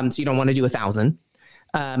 Mm-hmm. So you don't want to do 1,000.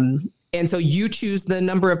 And so you choose the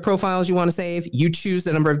number of profiles you want to save, you choose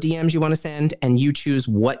the number of DMs you want to send, and you choose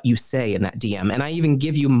what you say in that DM. And I even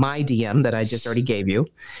give you my DM that I just already gave you.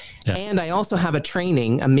 Yeah. And I also have a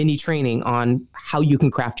mini training on how you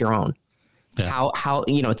can craft your own. Yeah. How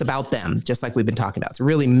it's about them, just like we've been talking about. It's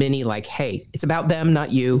really mini, like, hey, it's about them,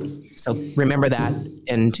 not you. So remember that.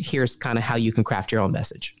 And here's kind of how you can craft your own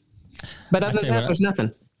message. But other than that, there's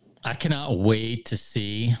nothing. I cannot wait to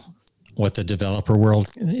see what the developer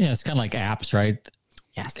world, it's kind of like apps, right?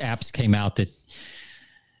 Yes. Apps came out that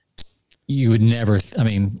you would never,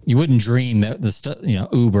 you wouldn't dream that the stuff,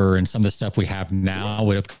 Uber and some of the stuff we have now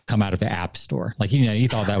would have come out of the app store. Like, you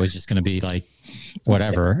thought that was just going to be like,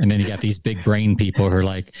 whatever. And then you got these big brain people who are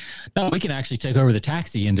like, no, we can actually take over the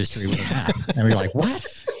taxi industry with an app. And we're like, what?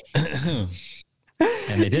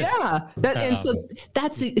 And they did. Yeah. The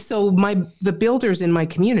builders in my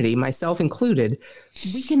community, myself included,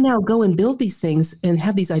 we can now go and build these things and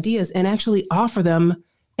have these ideas and actually offer them.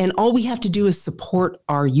 And all we have to do is support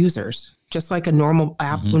our users, just like a normal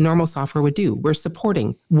app, normal software would do. We're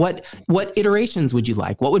supporting what iterations would you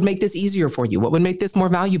like? What would make this easier for you? What would make this more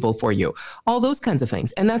valuable for you? All those kinds of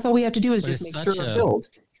things. And that's all we have to do is just make sure to build.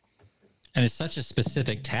 And it's such a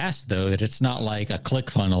specific task, though, that it's not like a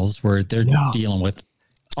ClickFunnels where they're dealing with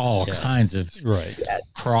all kinds of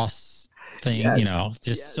cross thing,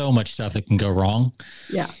 so much stuff that can go wrong.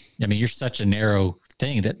 Yeah. You're such a narrow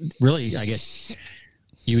thing that really, I guess,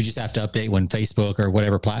 you would just have to update when Facebook or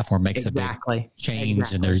whatever platform makes a big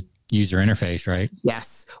change in their user interface, right?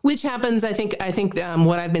 Yes. Which happens, I think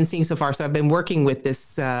what I've been seeing so far. So I've been working with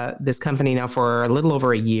this company now for a little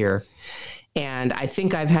over a year. And I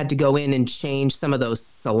think I've had to go in and change some of those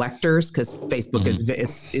selectors because Facebook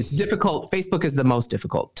it's difficult. Facebook is the most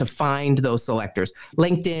difficult to find those selectors.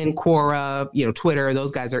 LinkedIn, Quora, Twitter,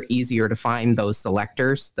 those guys are easier to find those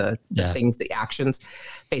selectors, the things, the actions.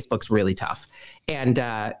 Facebook's really tough. And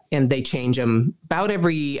they change them about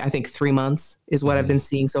every, I think, 3 months is what I've been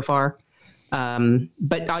seeing so far.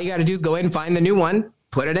 But all you got to do is go in and find the new one,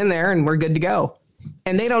 put it in there, and we're good to go.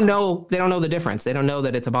 And they don't know the difference. They don't know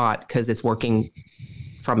that it's a bot because it's working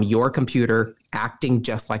from your computer, acting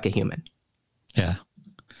just like a human. Yeah.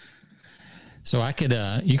 So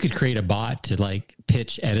you could create a bot to like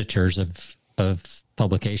pitch editors of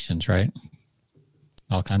publications, right?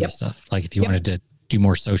 All kinds of stuff. Like if you wanted to do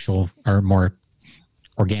more social or more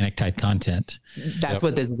organic type content. That's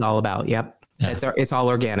what this is all about. Yep. Yeah. It's all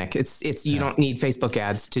organic. It's you don't need Facebook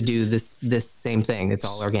ads to do this same thing. It's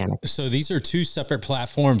all organic. So these are two separate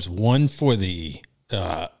platforms, one for the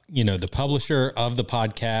the publisher of the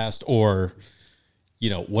podcast or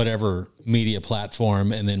whatever media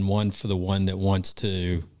platform, and then one for the one that wants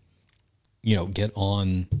to get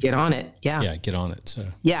on it. Yeah, get on it. So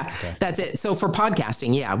that's it. So for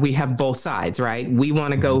podcasting, we have both sides, right? We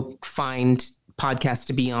want to go find podcasts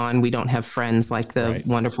to be on. We don't have friends like the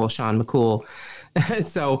wonderful Sean McCool.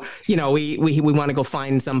 So, we want to go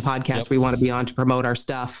find some podcast we want to be on to promote our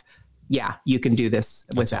stuff. Yeah, you can do this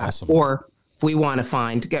with that. Awesome. Or if we want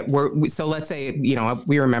to so let's say,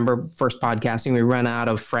 we remember first podcasting, we run out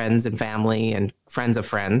of friends and family and friends of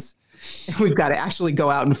friends. And we've got to actually go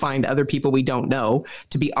out and find other people we don't know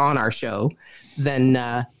to be on our show.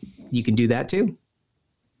 Then you can do that too.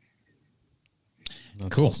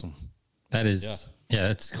 That's cool. Awesome. That is,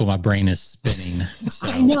 that's cool. My brain is spinning. So.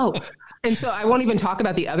 I know. And so I won't even talk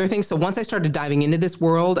about the other things. So once I started diving into this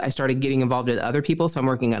world, I started getting involved with other people. So I'm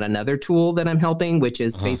working on another tool that I'm helping, which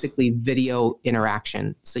is basically video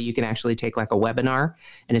interaction. So you can actually take like a webinar,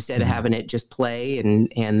 and instead of having it just play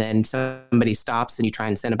and then somebody stops and you try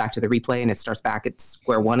and send it back to the replay and it starts back at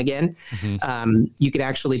square one again, you could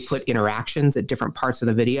actually put interactions at different parts of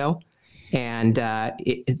the video. And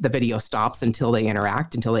the video stops until they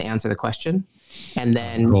interact, until they answer the question. And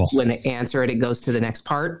then when they answer it, it goes to the next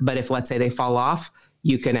part. But if, let's say, they fall off,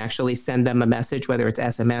 you can actually send them a message, whether it's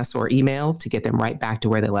SMS or email, to get them right back to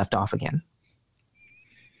where they left off again.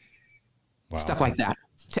 Wow. Stuff like that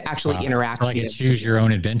to actually interact. So like it's choose your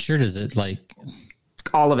own adventure. Does it like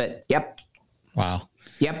all of it? Yep. Wow.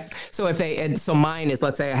 Yep. So so mine is,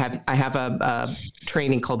 let's say I have a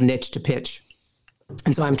training called Niche to Pitch.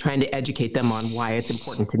 And so I'm trying to educate them on why it's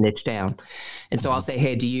important to niche down. And so I'll say,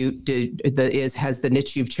 hey, has the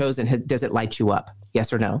niche you've chosen, does it light you up?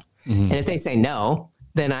 Yes or no? And if they say no,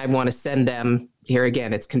 then I want to send them, here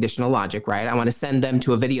again, it's conditional logic, right? I want to send them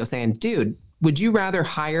to a video saying, dude, would you rather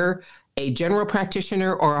hire a general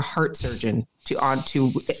practitioner or a heart surgeon to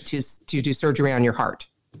do surgery on your heart?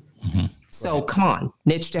 So come on,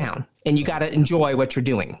 niche down, and you got to enjoy what you're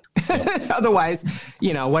doing. Otherwise,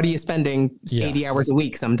 what are you spending 80 hours a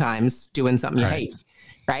week sometimes doing something you hate,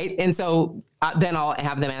 right? And so then I'll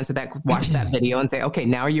have them watch that video and say, okay,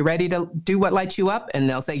 now are you ready to do what lights you up? And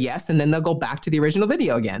they'll say yes, and then they'll go back to the original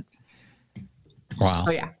video again. Wow.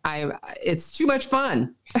 So it's too much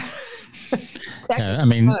fun.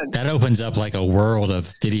 That opens up like a world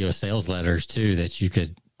of video sales letters too, that you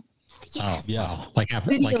could. Yes. Like have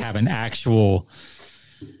an actual,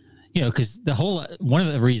 because one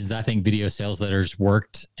of the reasons I think video sales letters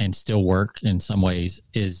worked and still work in some ways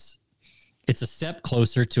is it's a step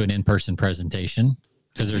closer to an in-person presentation,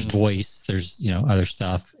 because there's voice, there's, other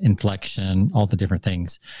stuff, inflection, all the different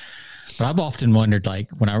things. But I've often wondered, like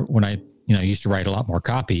when I used to write a lot more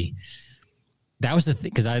copy, that was the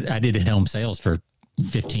thing, because I did in-home sales for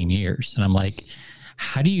 15 years. And I'm like,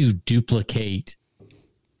 how do you duplicate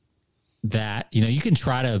that? You can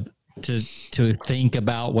try to think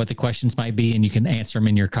about what the questions might be, and you can answer them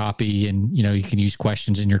in your copy, and you can use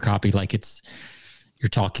questions in your copy like you're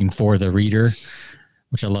talking for the reader,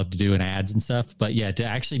 which I love to do in ads and stuff. But to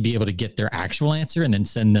actually be able to get their actual answer and then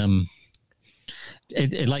send them,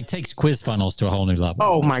 it like takes quiz funnels to a whole new level.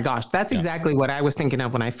 Oh my gosh, that's exactly what I was thinking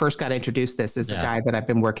of when I first got introduced. This is a guy that I've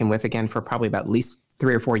been working with again for probably about at least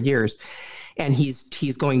 3 or 4 years. And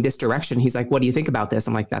he's going this direction. He's like, what do you think about this?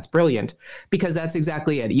 I'm like, that's brilliant, because that's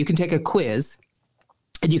exactly it. You can take a quiz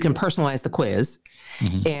and you can personalize the quiz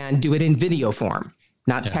and do it in video form,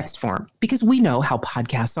 not text form, because we know how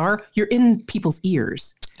podcasts are. You're in people's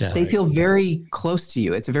ears. Yeah, they feel very close to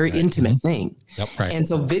you. It's a very intimate thing. Yep, right. And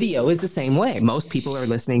so video is the same way. Most people are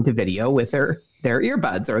listening to video with their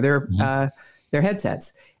earbuds or their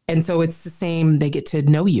headsets. And so it's the same. They get to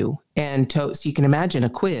know you. And so you can imagine a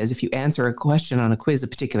quiz. If you answer a question on a quiz a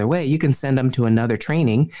particular way, you can send them to another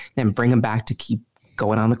training and bring them back to keep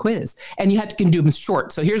going on the quiz. And you can do them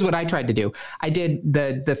short. So here's what I tried to do. I did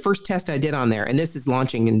the first test I did on there, and this is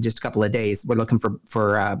launching in just a couple of days. We're looking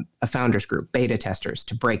for a founders group, beta testers,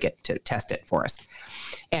 to test it for us.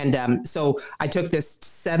 And so I took this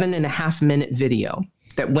 7.5 minute video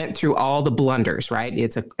that went through all the blunders, right?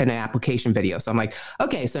 It's an application video. So I'm like,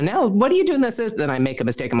 okay, so now what are you doing this? Then I make a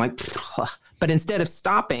mistake. I'm like, ugh. But instead of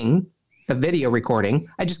stopping the video recording,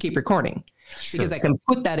 I just keep recording because I can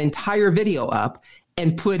put that entire video up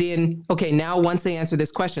and put in, okay, now once they answer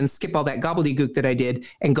this question, skip all that gobbledygook that I did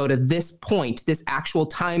and go to this point, this actual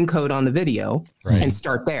time code on the video and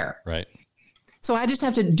start there. Right. So I just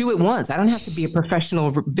have to do it once. I don't have to be a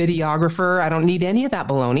professional videographer. I don't need any of that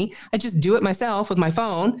baloney. I just do it myself with my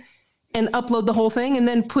phone and upload the whole thing and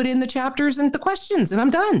then put in the chapters and the questions and I'm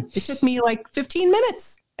done. It took me like 15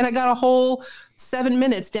 minutes and I got a whole 7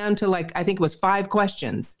 minutes down to like, I think it was 5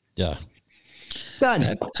 questions. Yeah.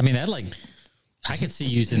 Done. I could see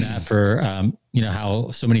using that for, how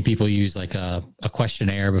so many people use like a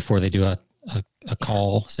questionnaire before they do a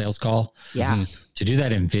sales call. Yeah. Mm-hmm. To do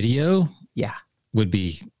that in video. Yeah. Would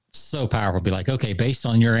be so powerful. Be like, okay, based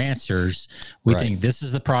on your answers, we think this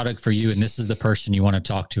is the product for you and this is the person you want to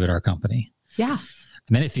talk to at our company. Yeah.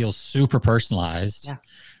 And then it feels super personalized,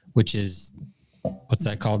 which is, what's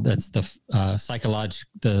that called? That's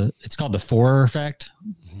the it's called the Forer effect,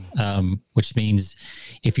 which means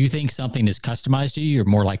if you think something is customized to you, you're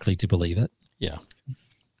more likely to believe it. Yeah.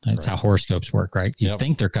 That's how horoscopes work, right? You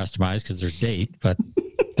think they're customized because there's date, but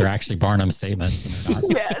they're actually Barnum statements. And they're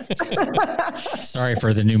not. Yes. Sorry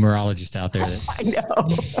for the numerologist out there. I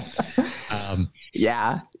know.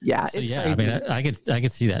 Yeah. So I mean, I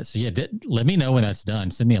could see that. So let me know when that's done.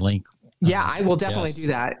 Send me a link. Yeah, I will definitely do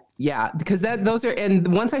that. Yeah, because those are,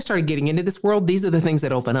 and once I started getting into this world, these are the things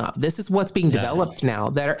that open up. This is what's being developed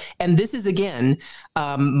now and this is again,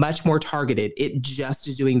 much more targeted. It just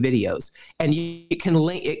is doing videos and it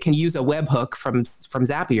can use a webhook from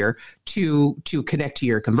Zapier to connect to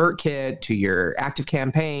your ConvertKit, to your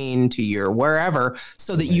ActiveCampaign, to your wherever,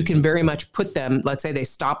 so that you can very much put them, let's say they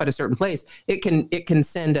stop at a certain place. It can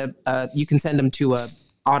send you can send them to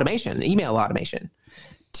an email automation,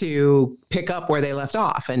 to pick up where they left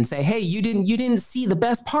off and say, hey, you didn't see the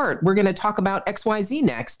best part. We're going to talk about XYZ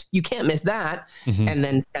next. You can't miss that. Mm-hmm. And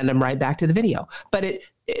then send them right back to the video. But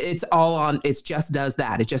it's all on, it just does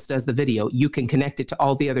that. It just does the video. You can connect it to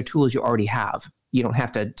all the other tools you already have. You don't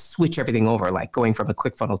have to switch everything over, like going from a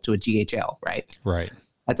ClickFunnels to a GHL, right? Right.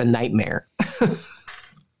 That's a nightmare.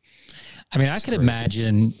 I mean, I could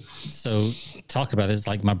imagine. So, talk about this.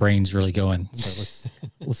 Like, my brain's really going. So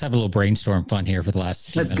let's have a little brainstorm fun here for the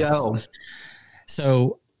last few minutes. Go.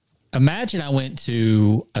 So, imagine I went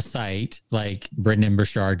to a site like Brendan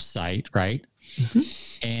Burchard's site, right?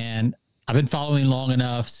 Mm-hmm. And I've been following long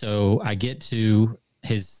enough, so I get to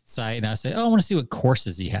his site and I say, "Oh, I want to see what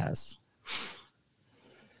courses he has."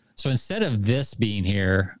 So instead of this being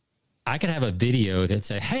here, I could have a video that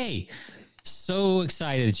say, "Hey, so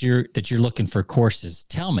excited that you're looking for courses.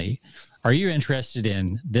 Tell me, are you interested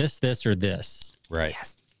in this, or this?" Right.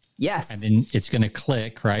 Yes. And then it's going to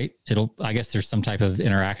click, right? I guess there's some type of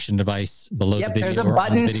interaction device below the video. There's a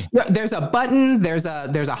button. There's a button. There's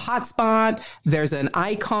a hotspot. There's an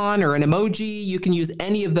icon or an emoji. You can use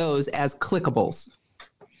any of those as clickables.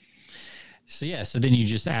 So then you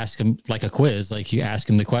just ask them like a quiz, like you ask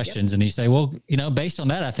them the questions and you say, well, based on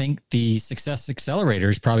that, I think the Success Accelerator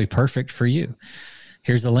is probably perfect for you.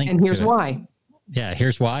 Here's the link. And here's why. Yeah.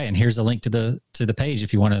 Here's why. And here's a link to the page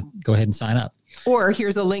if you want to go ahead and sign up. Or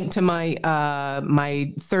here's a link to my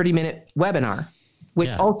 30-minute webinar,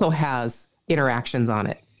 which also has interactions on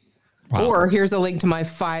it. Wow. Or here's a link to my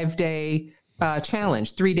 5-day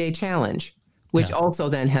challenge, 3-day challenge, which also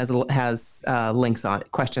then has links on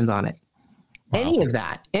it, questions on it. Wow.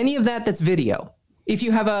 Any of that that's video. If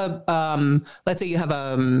you have let's say you have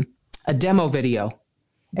a demo video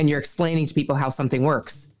and you're explaining to people how something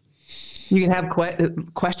works, you can have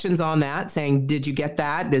questions on that saying, did you get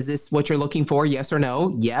that? Is this what you're looking for? Yes or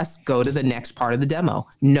no? Yes, go to the next part of the demo.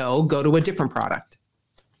 No, go to a different product.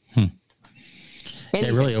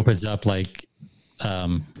 It really opens up like,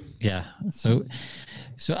 So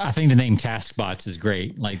I think the name TaskBots is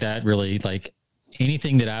great. Like that really, like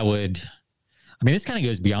anything that this kind of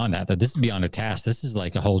goes beyond that. This is beyond a task. This is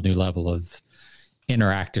like a whole new level of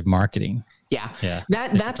interactive marketing. Yeah.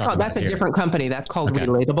 That's a different company. That's called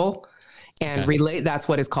Relatable. And that's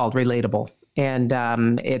what it's called, Relatable. And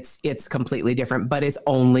it's completely different, but it's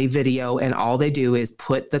only video. And all they do is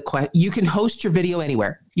put you can host your video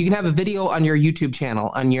anywhere. You can have a video on your YouTube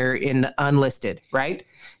channel in unlisted, right?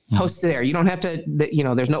 Mm-hmm. Host it there. You don't have to,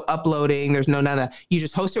 there's no uploading. There's none of, you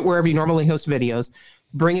just host it wherever you normally host videos.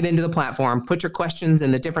 Bring it into the platform, put your questions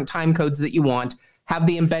in the different time codes that you want, have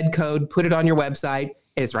the embed code, put it on your website,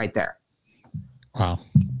 and it's right there. Wow.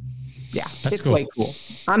 Yeah, it's cool. Way cool.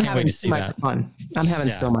 I'm having so much fun. I'm having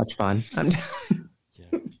so much fun.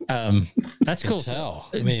 That's cool.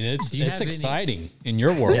 I mean, it's exciting in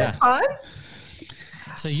your world. Yeah. Fun?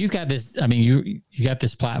 So you've got this, I mean, you got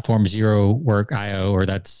this platform Zero Work IO, or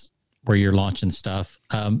that's where you're launching stuff.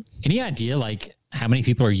 Any idea like how many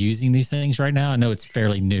people are using these things right now? I know it's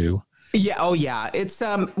fairly new. Yeah. Oh yeah. It's,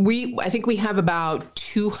 I think we have about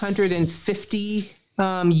 250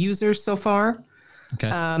 users so far. Okay.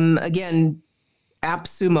 Again,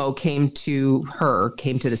 AppSumo came to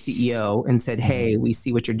the CEO and said, "Hey, we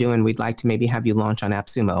see what you're doing. We'd like to maybe have you launch on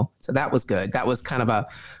AppSumo." So that was good. That was kind of a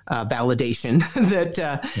validation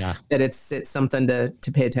that it's something to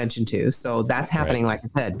pay attention to. So that's happening, like I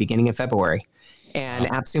said, beginning of February. And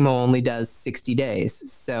AppSumo only does 60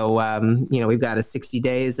 days. So, we've got a 60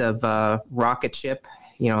 days of rocket ship,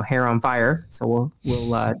 hair on fire. So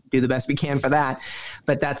we'll do the best we can for that.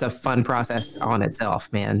 But that's a fun process on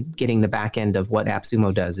itself, man. Getting the back end of what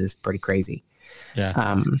AppSumo does is pretty crazy.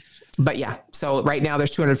 Yeah. But yeah, so right now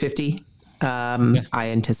there's 250. I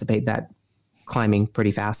anticipate that climbing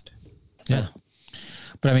pretty fast. Yeah.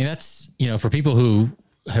 But I mean, that's, for people who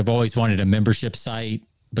have always wanted a membership site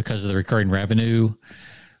because of the recurring revenue.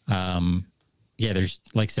 There's,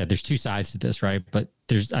 like I said, there's two sides to this, right? But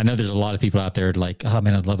I know there's a lot of people out there like, oh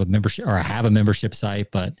man, I'd love a membership, or I have a membership site,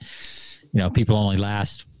 but people only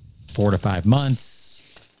last 4 to 5 months.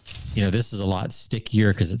 This is a lot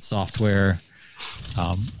stickier because it's software.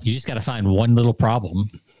 You just got to find one little problem.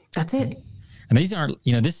 That's it. And these aren't,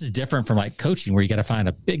 this is different from like coaching where you got to find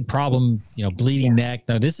a big problem, bleeding neck.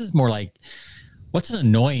 No, this is more like, what's an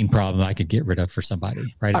annoying problem I could get rid of for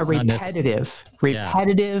somebody, right? It's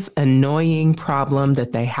repetitive, annoying problem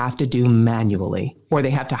that they have to do manually, or they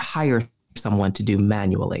have to hire someone to do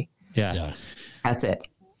manually. Yeah. That's it.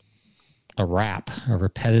 A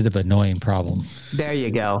repetitive, annoying problem. There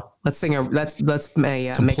you go. Let's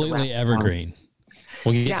make completely evergreen.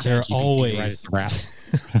 We'll get They're always rap.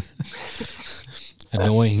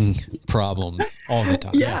 Annoying problems all the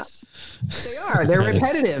time. Yeah. Yes. They are. They're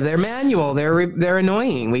repetitive. They're manual. They're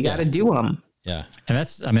annoying. We got to do them. Yeah. And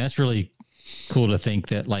that's really cool to think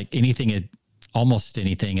that like almost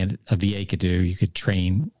anything a VA could do, you could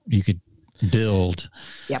train, you could build.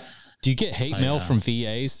 Yep. Do you get hate mail from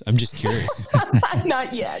VAs? I'm just curious.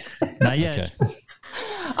 Not yet. Not yet. Okay.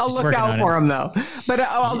 I'll look out for them though. But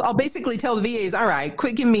I'll basically tell the VAs, all right,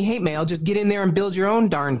 quit giving me hate mail. Just get in there and build your own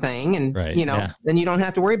darn thing. And, then you don't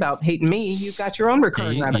have to worry about hating me. You've got your own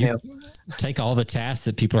recurring revenue. Take all the tasks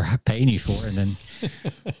that people are paying you for and then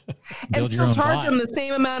build your own charge bot. them the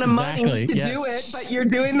same amount of money to do it, but you're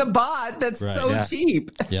doing the bot that's cheap.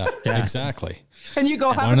 Yeah, exactly. And you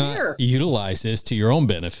go, have a beer. Utilize this to your own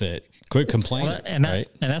benefit. Quit complaining. Well, and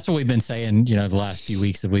that's what we've been saying, the last few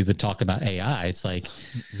weeks that we've been talking about AI. It's like,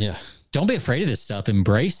 don't be afraid of this stuff.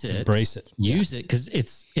 Embrace it. Use it because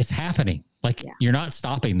it's happening. Like you're not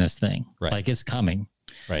stopping this thing. Right. Like it's coming.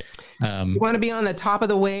 Right. You want to be on the top of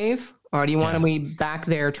the wave, or do you want to be back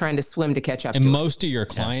there trying to swim to catch up? And most of your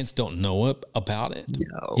clients don't know about it.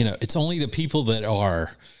 No. It's only the people that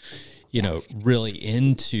are, really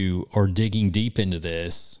into or digging deep into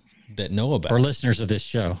this that know about or it. Listeners of this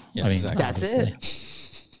show. Yeah, exactly. That's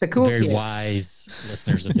it. The cool very wise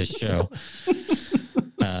listeners of this show.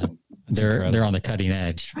 They're on the cutting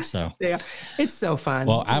edge. So yeah, it's so fun.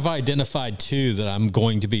 Well, I've identified 2 that I'm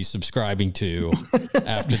going to be subscribing to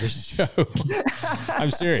after this show.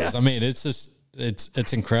 I'm serious. I mean, it's just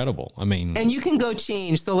it's incredible. I mean, and you can go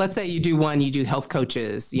change. So let's say you do health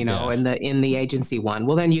coaches, in the agency one.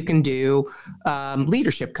 Well, then you can do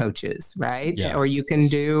leadership coaches, right? Yeah. Or you can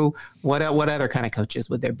do what other kind of coaches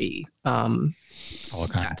would there be? All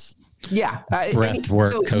kinds. Yeah, breath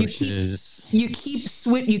work coaches. You keep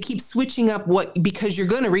switching up because you're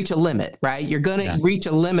going to reach a limit, right? You're going to reach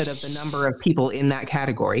a limit of the number of people in that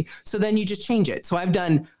category. So then you just change it. So I've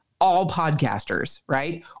done all podcasters,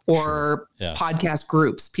 right? Or podcast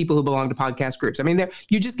groups, people who belong to podcast groups. I mean,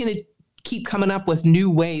 you're just going to keep coming up with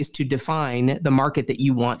new ways to define the market that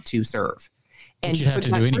you want to serve. And you have to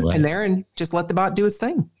do anyway. In there and just let the bot do its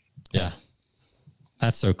thing. Yeah.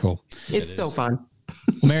 That's so cool. It's so fun.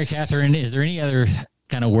 Well, Mary Kathryn, is there any other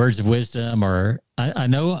kind of words of wisdom, or I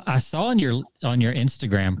know I saw on your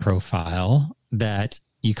Instagram profile that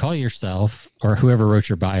you call yourself, or whoever wrote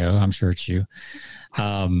your bio, I'm sure it's you,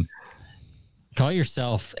 call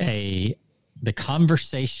yourself the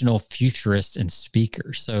conversational futurist and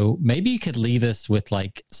speaker. So maybe you could leave us with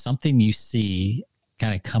like something you see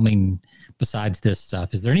kind of coming besides this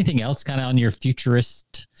stuff. Is there anything else kind of on your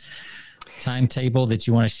futurist timetable that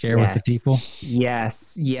you want to share with the people?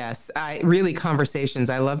 Yes. Conversations.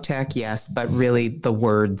 I love tech. Yes. But really the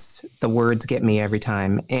words get me every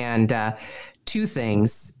time. And, 2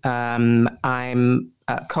 things. I'm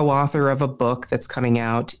co-author of a book that's coming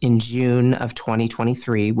out in June of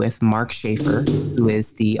 2023 with Mark Schaefer, who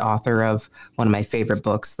is the author of one of my favorite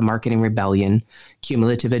books, The Marketing Rebellion,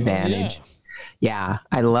 Cumulative Advantage. Yeah,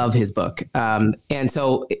 I love his book. And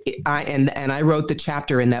so I wrote the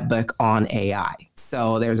chapter in that book on AI.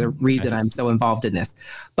 So there's a reason I'm so involved in this.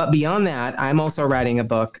 But beyond that, I'm also writing a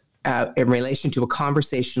book in relation to a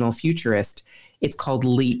conversational futurist. It's called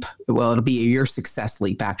LEAP. Well, it'll be your success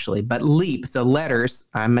leap, actually. But LEAP, the letters,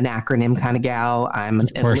 I'm an acronym kind of gal. I'm an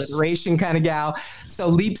alliteration kind of gal. So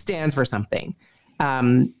LEAP stands for something.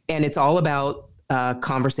 And it's all about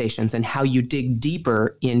conversations and how you dig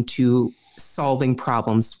deeper into solving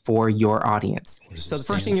problems for your audience. So the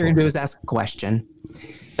first thing you're going to do is ask a question,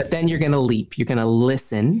 but then you're going to leap. You're going to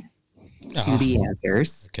listen to the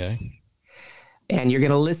answers. Okay. And you're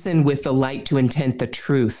going to listen with the light to intent, the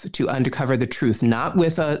truth, to uncover the truth, not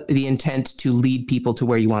with the intent to lead people to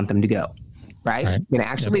where you want them to go, right? You're going to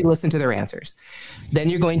actually listen to their answers. Then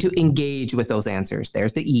you're going to engage with those answers.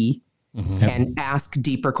 There's the E, and ask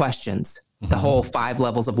deeper questions. The whole 5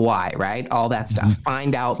 levels of why, right? All that stuff.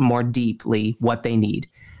 Find out more deeply what they need.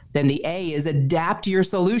 Then the A is adapt your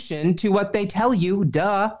solution to what they tell you.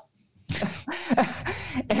 Duh.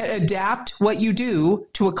 Adapt what you do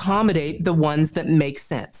to accommodate the ones that make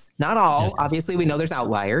sense. Not all. Yes. Obviously, we know there's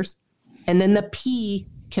outliers. And then the P,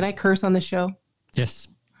 can I curse on the show? Yes.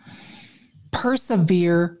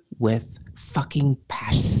 Persevere with fucking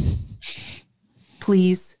passion.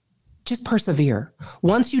 Please. Just persevere.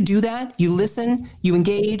 Once you do that, you listen, you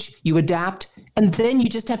engage, you adapt, and then you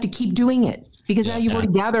just have to keep doing it because now you've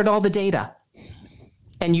already gathered all the data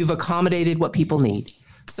and you've accommodated what people need.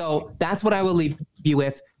 So that's what I will leave you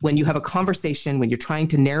with when you have a conversation, when you're trying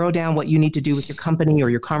to narrow down what you need to do with your company or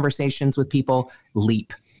your conversations with people,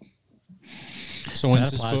 leap. So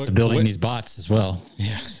when's this applies book? To building these bots as well.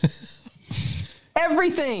 Yeah.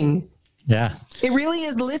 Everything. Yeah. It really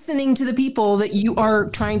is listening to the people that you are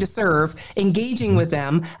trying to serve, engaging with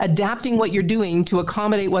them, adapting what you're doing to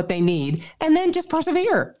accommodate what they need, and then just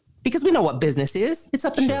persevere because we know what business is. It's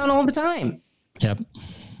up and down all the time. Yep,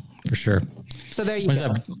 for sure. So there you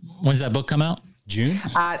go. When does that book come out? June?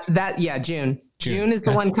 June. June is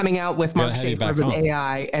the one coming out with Mark Schaefer with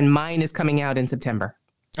AI, and mine is coming out in September.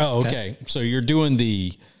 Oh, okay. So you're doing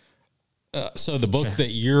the... so the book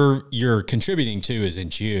that you're contributing to is in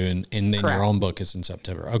June, and then your own book is in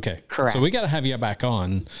September. Okay, correct. So we got to have you back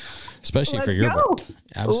on, especially for your book.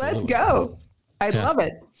 Absolutely. Let's go. I love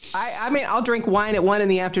it. I mean, I'll drink wine at 1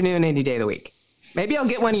 p.m. any day of the week. Maybe I'll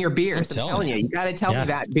get one of your beers. I'm telling you, you got to tell me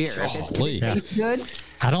that beer. If it tastes good.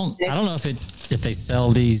 I don't know if they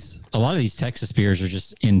sell these. A lot of these Texas beers are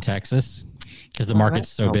just in Texas. Because the market's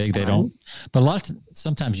so big, they don't. But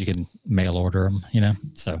sometimes you can mail order them,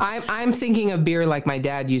 So I'm thinking of beer like my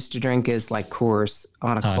dad used to drink is like Coors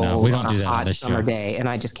on a cold, we don't do that hot on this summer day, and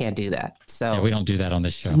I just can't do that. So we don't do that on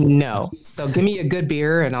this show. No. So give me a good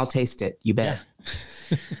beer and I'll taste it. You bet.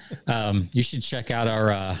 Yeah. You should check out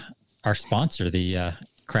our sponsor, the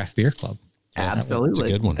Craft Beer Club. Absolutely, it's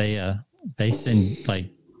a good one. They send like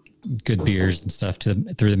good beers and stuff through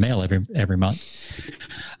the mail every month.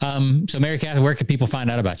 So Mary Kathryn, where can people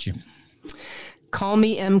find out about you?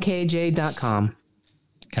 Callmemkj.com.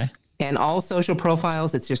 Okay. And all social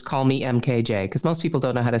profiles, it's just call me MKJ because most people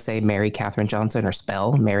don't know how to say Mary Kathryn Johnson or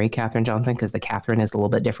spell Mary Kathryn Johnson because the Kathryn is a little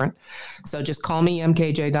bit different. So just call me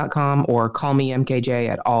MKJ.com or call me MKJ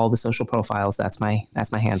at all the social profiles. That's my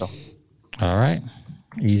handle. All right.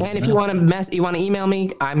 Easy and if you want to email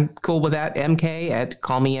me, I'm cool with that.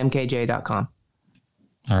 mk@callmemkj.com.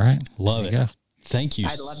 All right. Love it. Thank you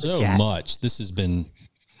so much. This has been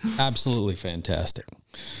absolutely fantastic.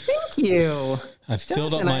 Thank you. I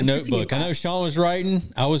filled up my notebook. I know Sean was writing.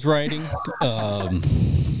 I was writing. Going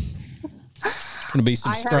to be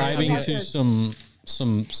subscribing to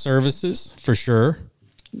some services for sure.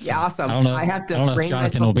 Yeah, awesome. I don't know if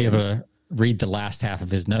Jonathan will be able to read the last half of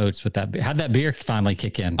his notes with that. How'd that beer finally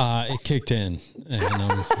kick in? It kicked in, and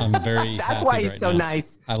I'm very That's happy why he's so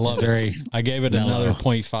nice. I love it. I gave it another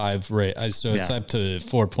 0.5 rate, so it's up to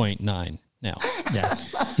 4.9 now. Yeah,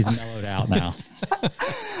 he's mellowed out now.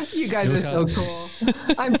 You guys are so cool.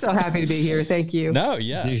 I'm so happy to be here. Thank you. No,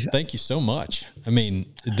 yeah, thank you so much. I mean,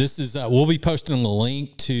 this is we'll be posting the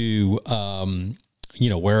link to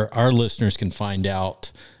where our listeners can find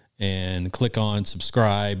out and click on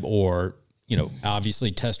subscribe or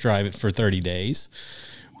obviously test drive it for 30 days,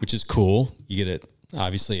 which is cool. You get it,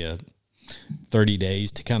 obviously, 30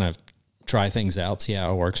 days to kind of try things out, see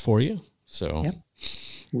how it works for you. So,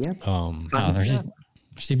 yep. There's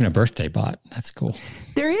There's even a birthday bot. That's cool.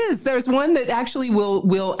 There's one that actually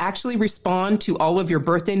will actually respond to all of your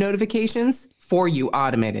birthday notifications for you,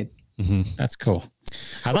 automated. Mm-hmm. That's cool.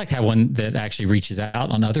 I'd like to have one that actually reaches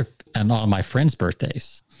out on all my friends'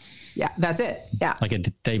 birthdays. Yeah, that's it. Yeah. Like a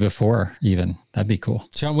day before even. That'd be cool.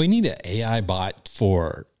 John, we need an AI bot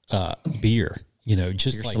for beer,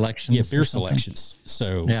 just beer like beer selections.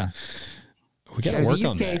 So we got to work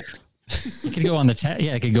on that. It could go on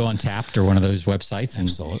it could go on Tapped or one of those websites.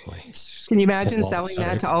 Absolutely. Can you imagine selling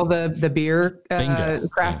that to all the beer,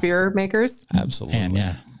 craft beer makers? Absolutely.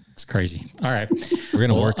 And it's crazy. All right. We're going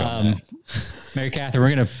to work on that. Mary Kathryn,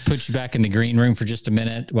 we're going to put you back in the green room for just a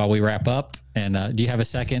minute while we wrap up. And do you have a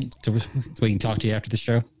second so we can talk to you after the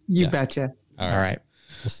show? You betcha. All right.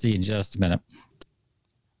 We'll see you in just a minute.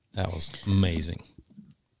 That was amazing.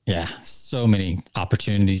 Yeah. So many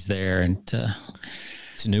opportunities there. And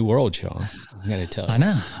it's a new world, Sean. I got to tell you. I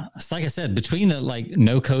know. It's like I said, between the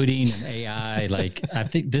no coding and AI, I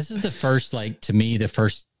think this is the first, to me, the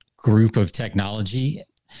first group of technology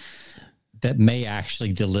that may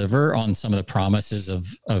actually deliver on some of the promises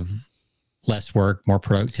of less work, more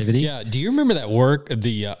productivity. Yeah. Do you remember that work,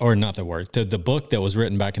 the book that was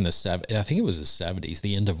written back in the 70s? I think it was the 70s,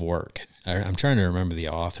 The End of Work. I'm trying to remember the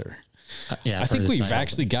author. I think we've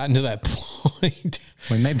actually gotten to that point.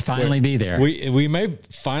 We may finally be there. We may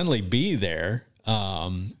finally be there.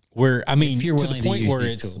 Where, to the point where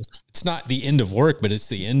it's not the end of work, but it's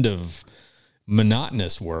the end of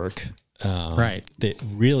monotonous work. Right. That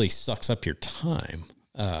really sucks up your time.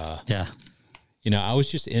 I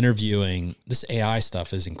was just interviewing, this AI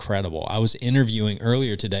stuff is incredible. I was interviewing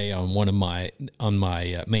earlier today on my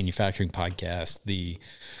manufacturing podcast,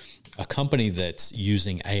 a company that's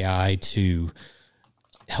using AI to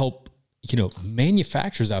help,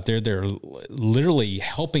 manufacturers out there. They're literally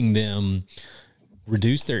helping them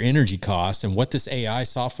reduce their energy costs. And what this AI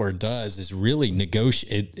software does is really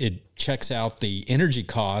it checks out the energy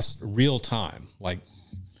costs real time. What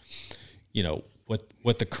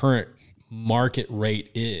the current market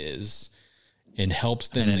rate is, and helps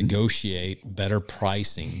them negotiate better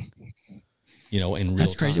pricing, in real time.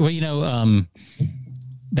 That's crazy. Well,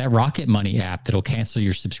 that Rocket Money app that'll cancel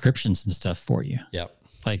your subscriptions and stuff for you. Yep.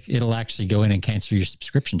 It'll actually go in and cancel your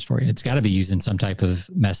subscriptions for you. It's got to be using some type of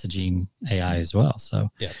messaging AI as well. So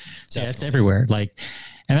it's everywhere.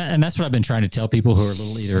 And that's what I've been trying to tell people who are a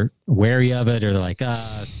little either wary of it or they're like,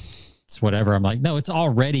 it's whatever. I'm like, no, it's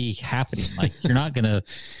already happening. You're not going to,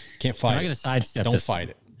 can't fight. You're not going to sidestep. Don't fight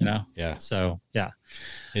it. Yeah. So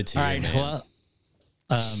it's here, man. Well,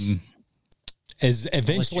 as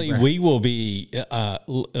eventually we will be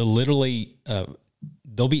literally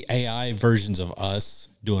there'll be AI versions of us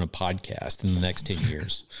doing a podcast in the next 10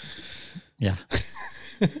 years. Yeah.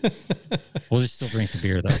 We'll just still drink the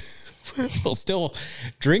beer though. We'll still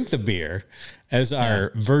drink the beer as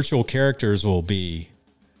our virtual characters will be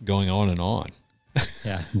going on and on.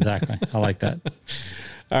 Yeah, exactly. I like that.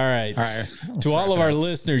 All right. To all of our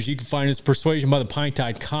listeners, you can find us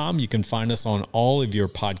persuasionbythepint.com. You can find us on all of your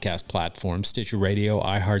podcast platforms, Stitcher Radio,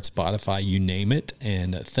 iHeart, Spotify, you name it.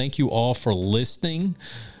 And thank you all for listening.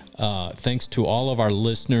 Thanks to all of our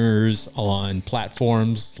listeners on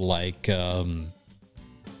platforms like our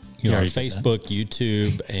Facebook,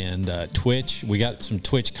 YouTube, and Twitch. We got some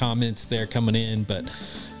Twitch comments there coming in, but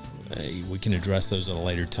we can address those at a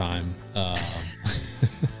later time.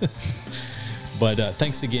 But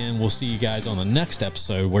thanks again. We'll see you guys on the next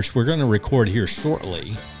episode, which we're going to record here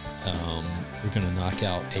shortly. We're going to knock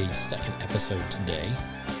out a second episode today,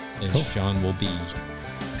 and cool. Sean will be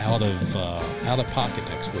out of pocket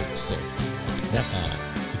next week. So look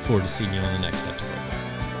forward to seeing you on the next episode.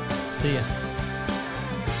 See ya.